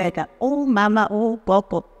 mawungeka, oh mama, oh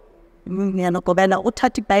gogo, ngiyanoqobela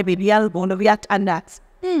uthatha iBhayibheli uyalibona uyathandaza.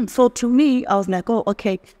 So to me, I was like, oh,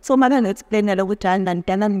 okay. So man, explain that with and then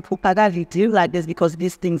do like this because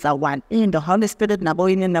these things are one. In the Holy Spirit, they are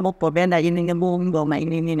one.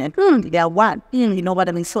 You know what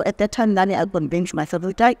I mean? So at that time, I convinced myself,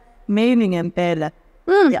 meaning and Bella,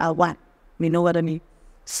 they are one. You know what I mean?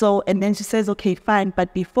 So, and then she says, okay, fine,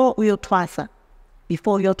 but before your twasa,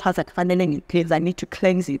 I need to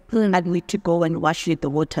cleanse it. I need to go and wash it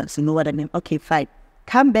the waters. You know what I mean? Okay, fine.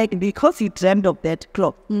 Come back because you dreamed of that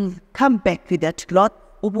cloth. Come back with that cloth.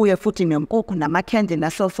 At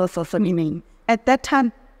that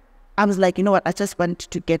time, I was like, you know what? I just want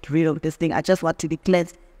to get rid of this thing. I just want to be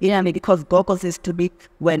cleansed. You know what I mean? Because Gogo says to me,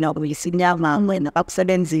 when we see now, when you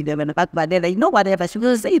know whatever, she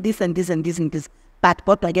will say this and this and this and this. But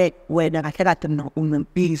what I get when I cannot know,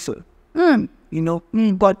 you know,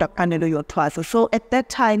 God can do your twice. So at that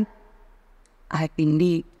time, I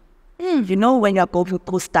believe. You know, when you're going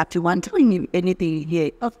through stuff, you want to do anything here.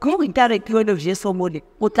 Of course, you got to get of just so much.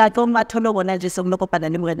 But I don't matter when I just look up at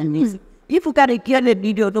the if you got to get a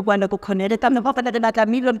video, no one to connect it. I'm not about a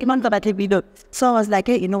million about a video. So I was like,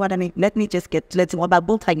 hey, you know what I mean? Let me just let's what about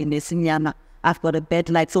both in this in I've got a bed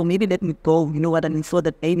light, so maybe let me go. You know what I mean? So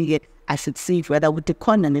that maybe I should see whether with the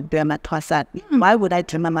corner and bear my twice. Why would I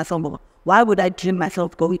dream myself? Why would I dream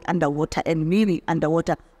myself going underwater and really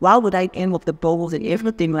underwater? Why would I aim of the bowls and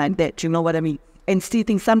everything like that? You know what I mean? And see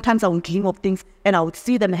things. Sometimes I would dream of things and I would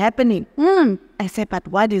see them happening. I said, but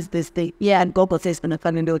what is this thing? Yeah, and Gogo says, when I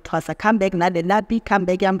find a twice, I come back, not the lab, come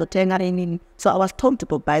back, I'm the so I was told to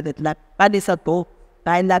go buy that lab. But it's a go,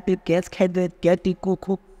 buy lab, get the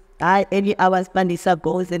cuckoo. I any hours, Bandisa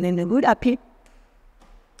goes, and then the good up here.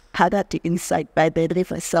 Had that the inside by the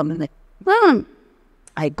river somewhere.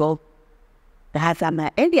 I go. That's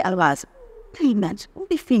my any hours. 3 months,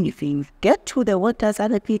 only things. Get to the waters,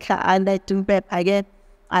 other people. I like to prep again.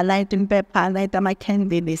 I like to prep. I like my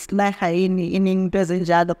candidly. Like in present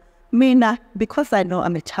job. Mina, because I know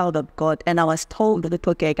I'm a child of God, and I was told that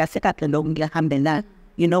okay, I said that longer alhamdulillah.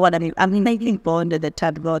 You know what I mean? I'm making born at the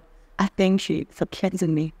time, God. I thank you for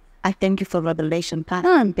cleansing me. I thank you for revelation.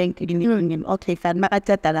 Thank you. Okay, fine. I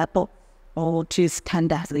said that apple. Oh, geez,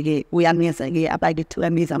 standards again. We are again. I buy the 2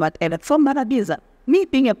 amazing about it. So mad me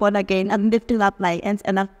being a born again, I'm lifting up my hands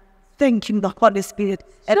and I'm thanking the Holy Spirit.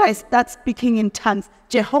 And I start speaking in tongues.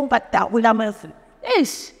 Jehovah Ta'ulamerson.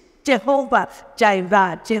 Yes. Jehovah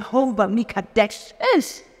Jireh. Jehovah Mikadesh.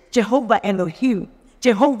 Yes. Jehovah Elohim.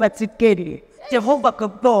 Jehovah Tzidkeni. Jehovah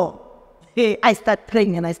Gabor. Hey, I start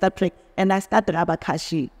praying and I start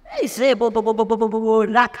Rabakashi. I start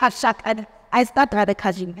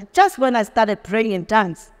Rabakashi. Just when I started praying in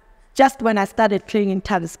tongues.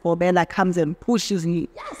 Bella comes and pushes me.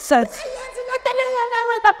 Yes. So,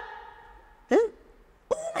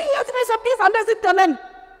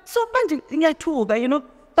 you know,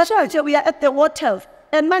 but we are at the waters.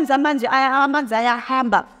 And I'm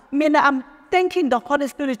thanking the Holy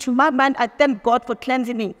Spirit to my mind. I thank God for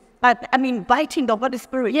cleansing me. I'm inviting the Holy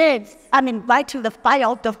Spirit. Yes. I'm inviting the fire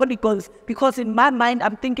of the Holy Ghost. Because in my mind,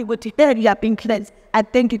 I'm thinking, what you have been cleansed. I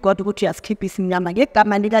thank you, God, what you have kept us in Yama.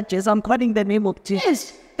 I'm calling the name of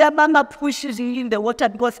Jesus. The mama pushes you in the water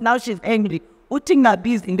because now she's angry. Uting my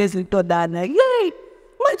bees in this little dana. Yay!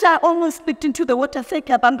 Once I almost slipped into the water, say,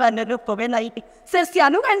 says,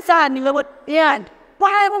 yeah,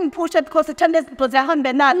 why I won't push it because the tennis was a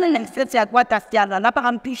hundred and says, what that's the other.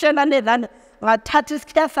 I'm patient and then I touches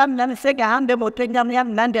some and say, I'm the motor.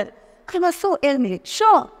 I was so angry.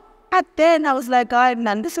 Sure. And then I was like, I'm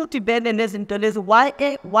not this to bed and listen to this. Why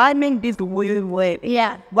make this way?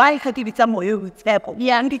 Yeah. Why can't it be some way with people?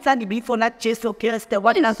 Yeah, and it's only before not just so curious the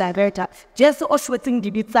what else I heard. Just so sweating the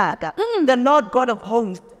bitsaga. The Lord God of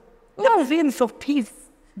hosts. The Prince of Peace.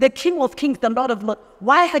 The King of Kings, the Lord of Lords.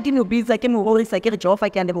 Why hadn't you be like him always like a job I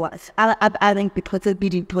can't do? I think because it's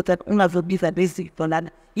being put that one of the busy basic for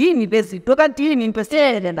that. You busy, took a deal in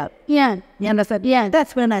percent and that. Yeah, you understand? Yeah,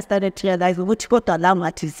 that's when I started to realize which got a lamb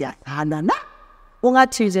at his yard. Hanana. Unga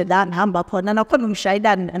choose that hamba upon and I couldn't shy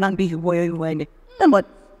down and I'll be way. But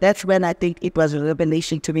that's when I think it was a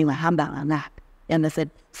revelation to me, my hamba and that. You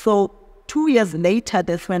understand? So 2 years later,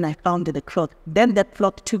 that's when I found the cloth. Then that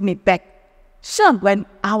cloth took me back. So when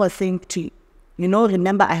I was saying to you know,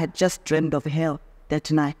 remember I had just dreamed of hell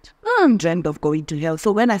that night. Dreamed of going to hell.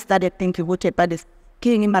 So when I started thinking, what about this?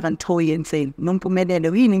 King into yenzeni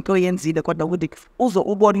nompumelelo yini into yenzile kodwa ukuthi uzo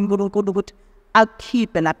ubone uNkulunkulu ukuthi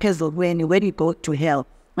akukhiphe naphezulu kweni when you go to hell.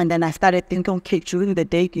 And then I started thinking, okay, during the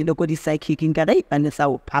day you know God is psychic ngara ibanisa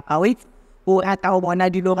upapa wethu atawubona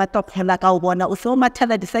dilo gatopela ka ubona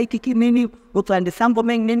usomathela di psychic nini utswa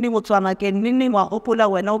ndisangoma nini utswa makeni nini wa opula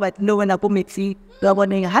wena uba no wena kumitsi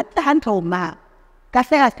yabona hatta hanto ma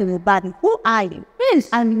kahle kahle ngubani who are you? Yes,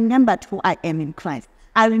 I remembered who I am in Christ.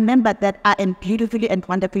 I remembered that I am beautifully and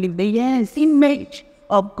wonderfully made, yes, image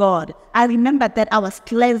of God. I remembered that I was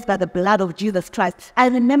cleansed by the blood of Jesus Christ. I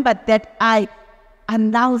remembered that I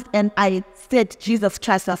announced and I said Jesus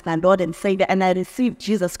Christ as my Lord and Savior, and I received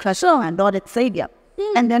Jesus Christ as my Lord and Savior.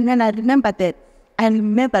 And then when I remembered that, I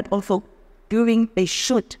remembered also doing a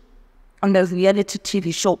shoot on the reality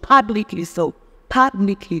TV show, publicly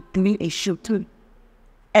doing a shoot,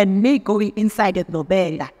 and me going inside the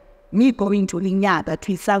Nobela, me going to Linyada,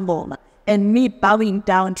 to Isangoma, and me bowing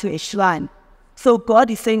down to a shrine. So God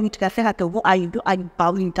is saying to Kafeka, who are you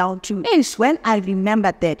bowing down to? Yes. When I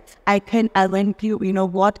remember that, I went to, you know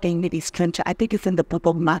what, gave me this scripture. I think it's in the book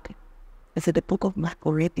of Mark. Is it the book of Mark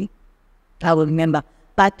already? I will remember.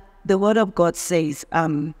 But the word of God says,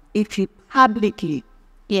 if you publicly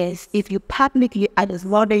acknowledge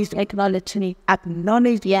me,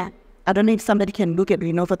 yeah. I don't know if somebody can look at me,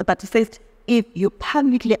 you know, but it says, if you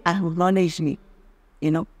publicly acknowledge me, you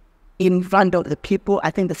know, in front of the people, I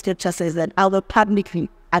think the scripture says that I will publicly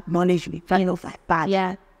acknowledge me.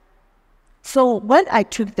 Yeah. So when I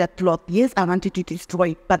took that cloth, yes, I wanted to destroy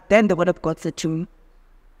it, but then the word of God said to me,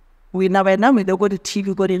 we don't go to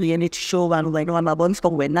TV, go to reality show, and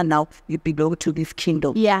now you belong to this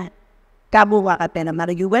kingdom. Yeah.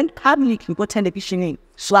 You went publicly, go television in.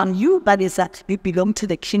 So you, but is that we belong to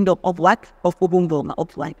the kingdom of what? Of Ubungboma,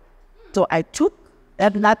 of light. So I took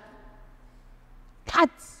that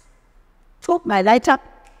took my light up,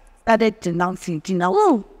 started denouncing.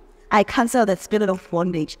 I cancel the spirit of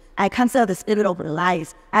bondage. I cancel the spirit of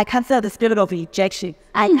lies. I cancel the spirit of rejection.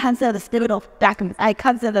 I cancel the spirit of darkness. I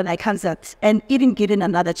cancel and I cancel. And even getting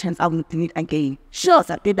another chance, I will do it again. Sure,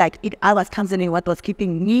 I did like it. I was canceling what was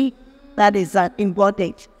keeping me, that is in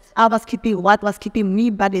bondage. I was keeping what was keeping me,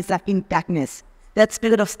 but is in darkness. That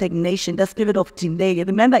spirit of stagnation, that spirit of delay.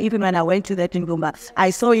 Remember, even when I went to that Ngumba, I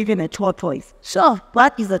saw even a tortoise. Sure.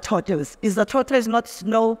 What is a tortoise? Is the tortoise not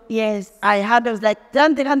slow? Yes. I was like,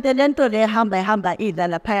 Lord,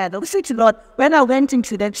 when I went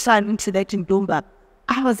into that sun, into that Ngumba,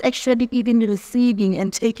 I was actually even receiving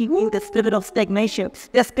and taking in the spirit of stagnation,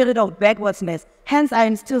 the spirit of backwardsness. Hence, I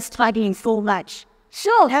am still struggling so much.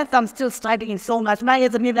 Sure. Hence, I'm still struggling so much. Like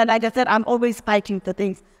I said, I'm always fighting for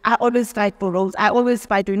things. I always fight for roles. I always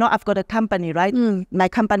fight. You know, I've got a company, right? My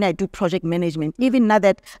company, I do project management. Even now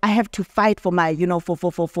that I have to fight for my, you know,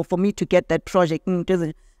 for me to get that project.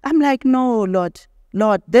 I'm like, no, Lord,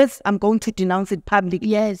 this, I'm going to denounce it publicly.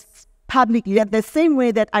 Yes. Publicly. Yeah, the same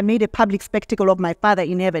way that I made a public spectacle of my Father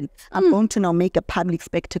in heaven, I'm going to now make a public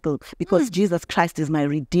spectacle because Jesus Christ is my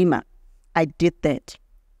Redeemer. I did that.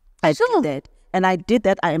 I did that. And I did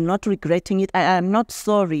that. I am not regretting it. I am not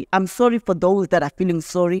sorry. I'm sorry for those that are feeling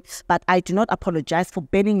sorry, but I do not apologize for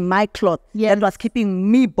burning my cloth that was keeping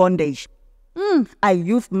me bondage. I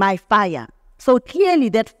used my fire. So clearly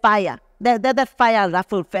that fire, that fire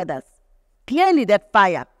ruffled feathers. Clearly that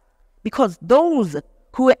fire. Because those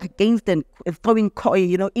who are against and throwing,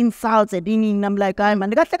 you know, insults and I'm like, I'm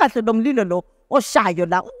there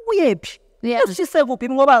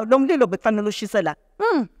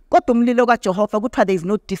is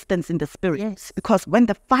no distance in the spirit. Yes. Because when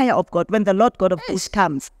the fire of God, when the Lord God of hosts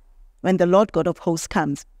comes, everywhere.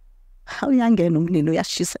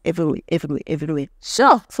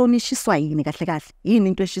 Sure. So nishiswa yini kahle kahle. Yini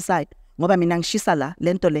into eshisayo. Ngoba mina ngishisa la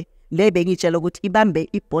lento le bengitshela ukuthi ibambe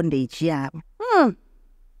ibondage yabo.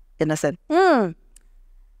 Understand?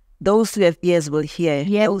 Those who have ears will hear.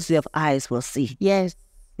 Yes. Those who have eyes will see. Yes.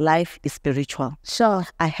 Life is spiritual. Sure.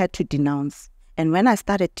 I had to denounce. And when I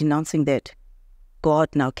started denouncing that, God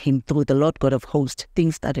now came through, the Lord God of hosts.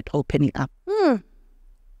 Things started opening up.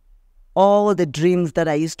 All the dreams that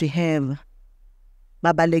I used to have,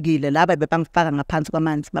 babalekile, laba bebangifaka ngaphansi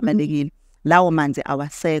kwamanzi, babalekile. Lawo manzi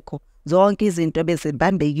awasekho. Zonke izinto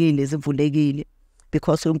ebezibambekile zivulekile.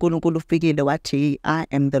 Because uNkulunkulu ufikile wathi, I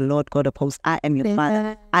am the Lord God of hosts. I am your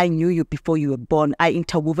Father. I knew you before you were born. I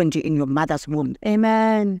interwoven you in your mother's womb.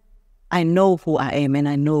 Amen. I know who I am and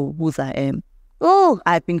I know whose I am. Oh,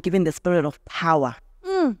 I've been given the spirit of power.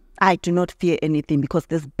 I do not fear anything because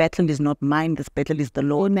this battle is not mine. This battle is the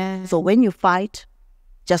Lord. Amen. So when you fight,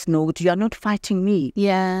 just know that you are not fighting me.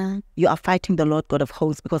 Yeah. You are fighting the Lord God of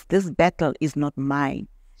hosts because this battle is not mine.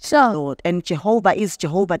 Sure. Lord. And Jehovah is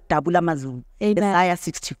Jehovah Dabula Mazulu. Amen. Isaiah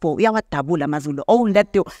 64. We are what Dabula Mazulu. Oh,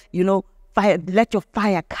 let your, fire, let your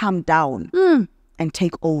fire come down and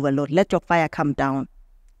take over, Lord. Let your fire come down.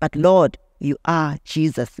 But Lord, you are,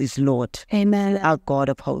 Jesus is Lord. Amen. Our God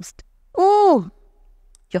of hosts. Oh,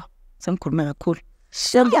 Yo, some cool.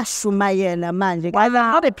 sure. I'm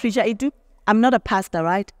not a preacher. I'm not a pastor,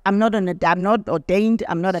 right? I'm not ordained.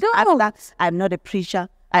 I'm not a pastor. I'm not a preacher.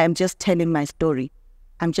 I am just telling my story.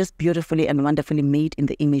 I'm just beautifully and wonderfully made in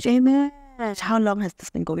the image. Amen. How long has this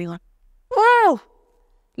been going on? Oh,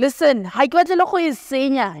 listen, I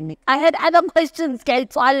had other questions. Can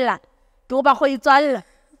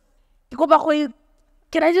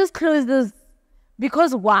I just close this?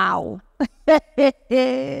 Because wow.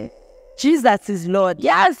 Jesus is Lord.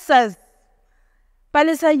 Yes, sis.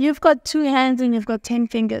 Palesa, you've got 2 hands and you've got 10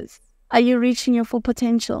 fingers. Are you reaching your full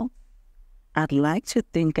potential? I'd like to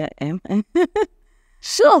think I am.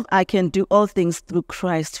 Sure. I can do all things through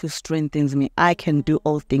Christ who strengthens me. I can do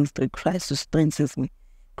all things through Christ who strengthens me.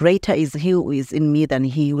 Greater is he who is in me than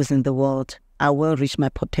he who is in the world. I will reach my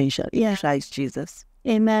potential in Christ Jesus.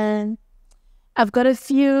 Amen. I've got a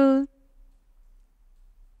few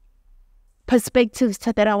perspectives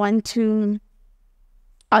that I want to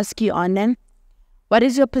ask you on them. What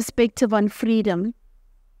is your perspective on freedom?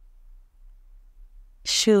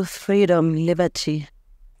 Sure, freedom, liberty.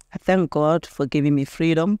 I thank God for giving me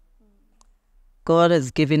freedom. God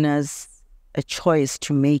has given us a choice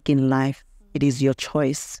to make in life. It is your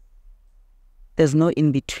choice. There's no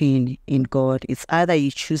in-between in God. It's either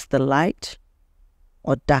you choose the light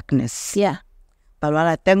or darkness. Yeah. But what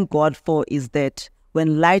I thank God for is that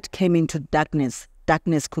when light came into darkness,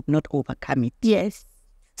 darkness could not overcome it. Yes.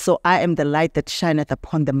 So I am the light that shineth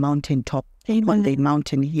upon the mountain top, on the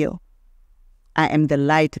mountain hill. I am the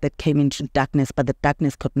light that came into darkness, but the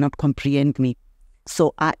darkness could not comprehend me.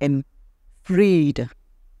 So I am freed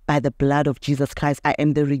by the blood of Jesus Christ. I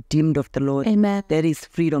am the redeemed of the Lord. Amen. There is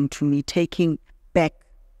freedom to me, taking back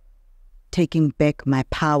my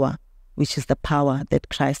power, which is the power that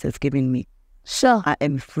Christ has given me. Sure. I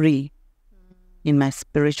am free. In my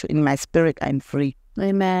spirit, I'm free.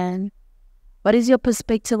 Amen. What is your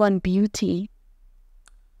perspective on beauty?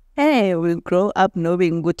 Hey, we grow up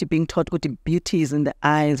knowing being taught good beauty is in the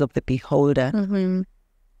eyes of the beholder. Mm-hmm.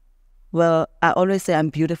 Well, I always say I'm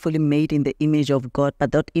beautifully made in the image of God,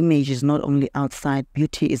 but that image is not only outside,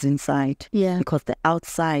 beauty is inside. Yeah. Because the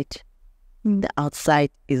outside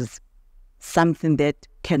is something that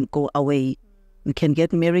can go away. You can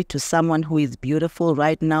get married to someone who is beautiful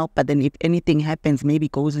right now, but then if anything happens, maybe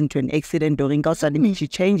goes into an accident or suddenly she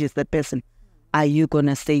changes that person. Are you going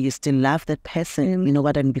to say you still love that person? You know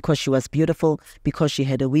what? And because she was beautiful, because she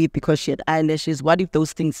had a weave, because she had eyelashes, what if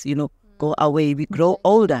those things, go away? We grow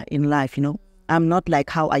older in life, I'm not like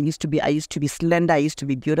how I used to be. I used to be slender. I used to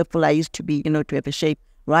be beautiful. I used to be, to have a shape.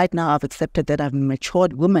 Right now, I've accepted that I'm a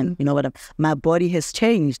matured woman. You know what? My body has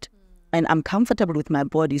changed. And I'm comfortable with my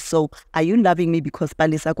body. So are you loving me because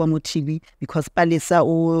Palesa kwa TV? Because Palesa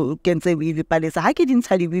o kense weave Palesa? Ha ke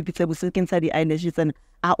dintsha di weave tse bose kentsha di eyelashes and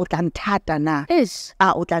a o tla nthata na? Yes.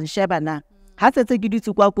 A o tla nsheba na? Ha tse ke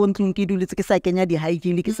ditse kwa ko ntlong ke duletse ke sa kenya di high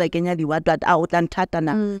heel ke sa kenya di what a o tla nthata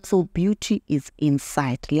na? So beauty is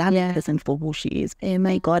inside. Love the person for who she is. Amen.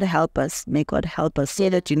 May God help us. May God help us so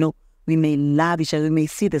that we may love each other. We may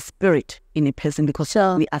see the spirit in a person because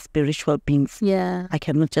we are spiritual beings. Yeah. I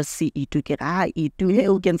cannot just see it to get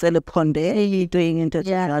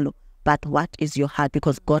but what is your heart?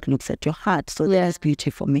 Because God looks at your heart. So that's beauty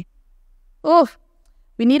for me. Oh,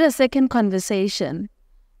 we need a second conversation.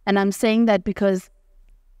 And I'm saying that because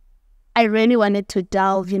I really wanted to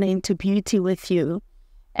delve into beauty with you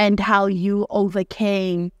and how you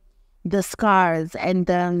overcame the scars and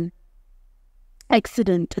the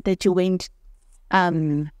accident that you went,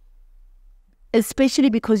 especially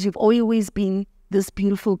because you've always been this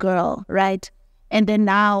beautiful girl, right? And then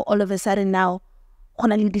now, all of a sudden now,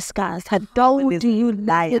 only discuss how do you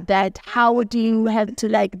live with that? How do you have to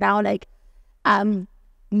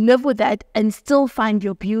live with that and still find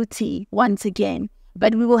your beauty once again?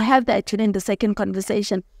 But we will have that in the second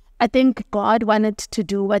conversation. I think God wanted to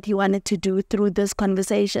do what he wanted to do through this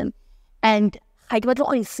conversation. And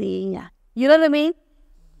you know what I mean?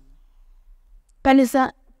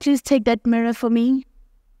 Palesa, please take that mirror for me.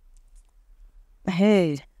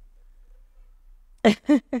 Hey.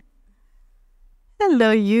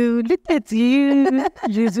 Hello, you. Look at you.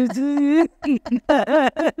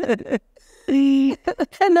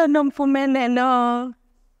 Hello, Nompumelelo.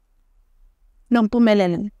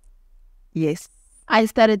 Nompumelelo. Yes. I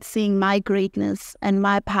started seeing my greatness and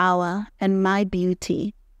my power and my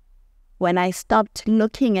beauty when I stopped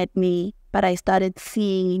looking at me, but I started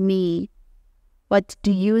seeing me. What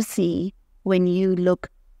do you see when you look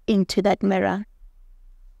into that mirror?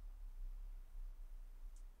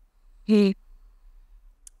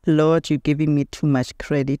 Lord, you're giving me too much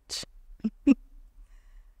credit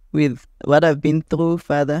with what I've been through,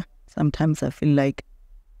 Father. Sometimes I feel like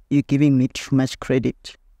you're giving me too much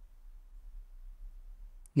credit.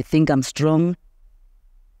 You think I'm strong.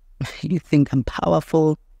 You think I'm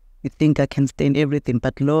powerful. You think I can stand everything.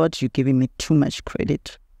 But Lord, you're giving me too much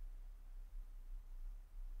credit.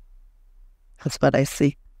 That's what I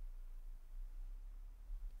see.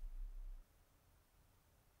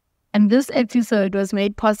 And this episode was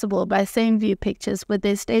made possible by Same View Pictures with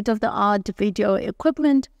their state-of-the-art video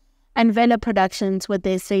equipment and Vela Productions with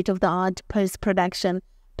their state-of-the-art post-production,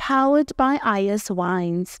 powered by IS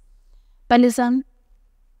Wines. Palesa,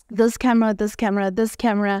 this camera,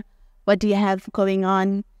 what do you have going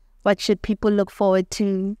on? What should people look forward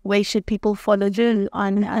to? Where should people follow you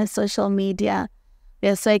on social media? We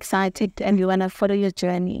are so excited and we want to follow your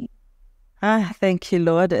journey. Thank you,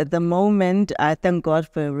 Lord. At the moment, I thank God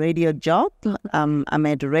for a radio job. I'm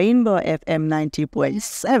at Rainbow FM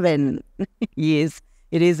 90.7. Yes,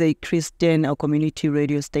 it is a Christian or community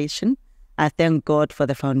radio station. I thank God for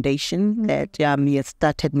the foundation that He has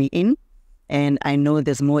started me in. And I know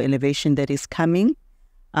there's more elevation that is coming.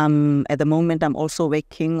 At the moment, I'm also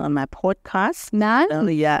working on my podcast. Nice.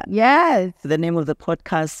 Yeah. Yes. The name of the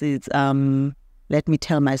podcast is Let Me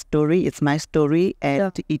Tell My Story. It's my story,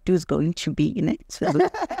 and Itu is going to be in it. So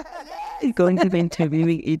it's going to be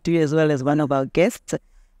interviewing Itu as well as one of our guests.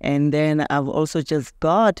 And then I've also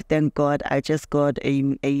thank God, I just got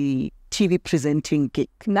a TV presenting gig.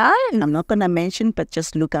 Nice. I'm not going to mention, but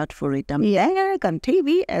just look out for it. I'm on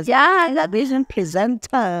TV as a vision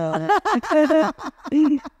presenter.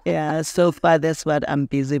 Yeah, so far that's what I'm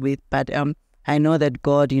busy with. But I know that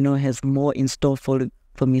God, has more in store for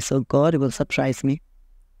me. So God will surprise me.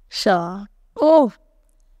 Sure. Oh,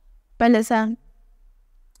 Palesa,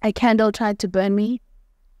 a candle tried to burn me.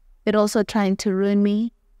 It also tried to ruin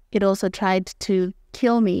me. It also tried to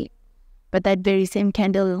kill me. But that very same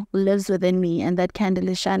candle lives within me, and that candle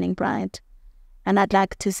is shining bright. And I'd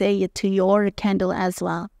like to say it to your candle as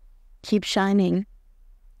well. Keep shining.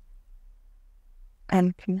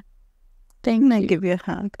 And thank you. Give you a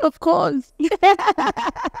hug. Of course.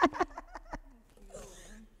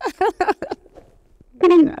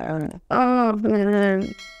 Oh,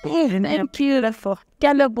 thank you for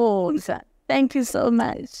calaboose. Thank you so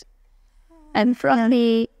much. And from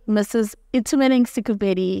me, Mrs.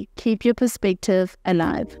 Sekhu-Pedi, keep your perspective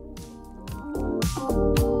alive.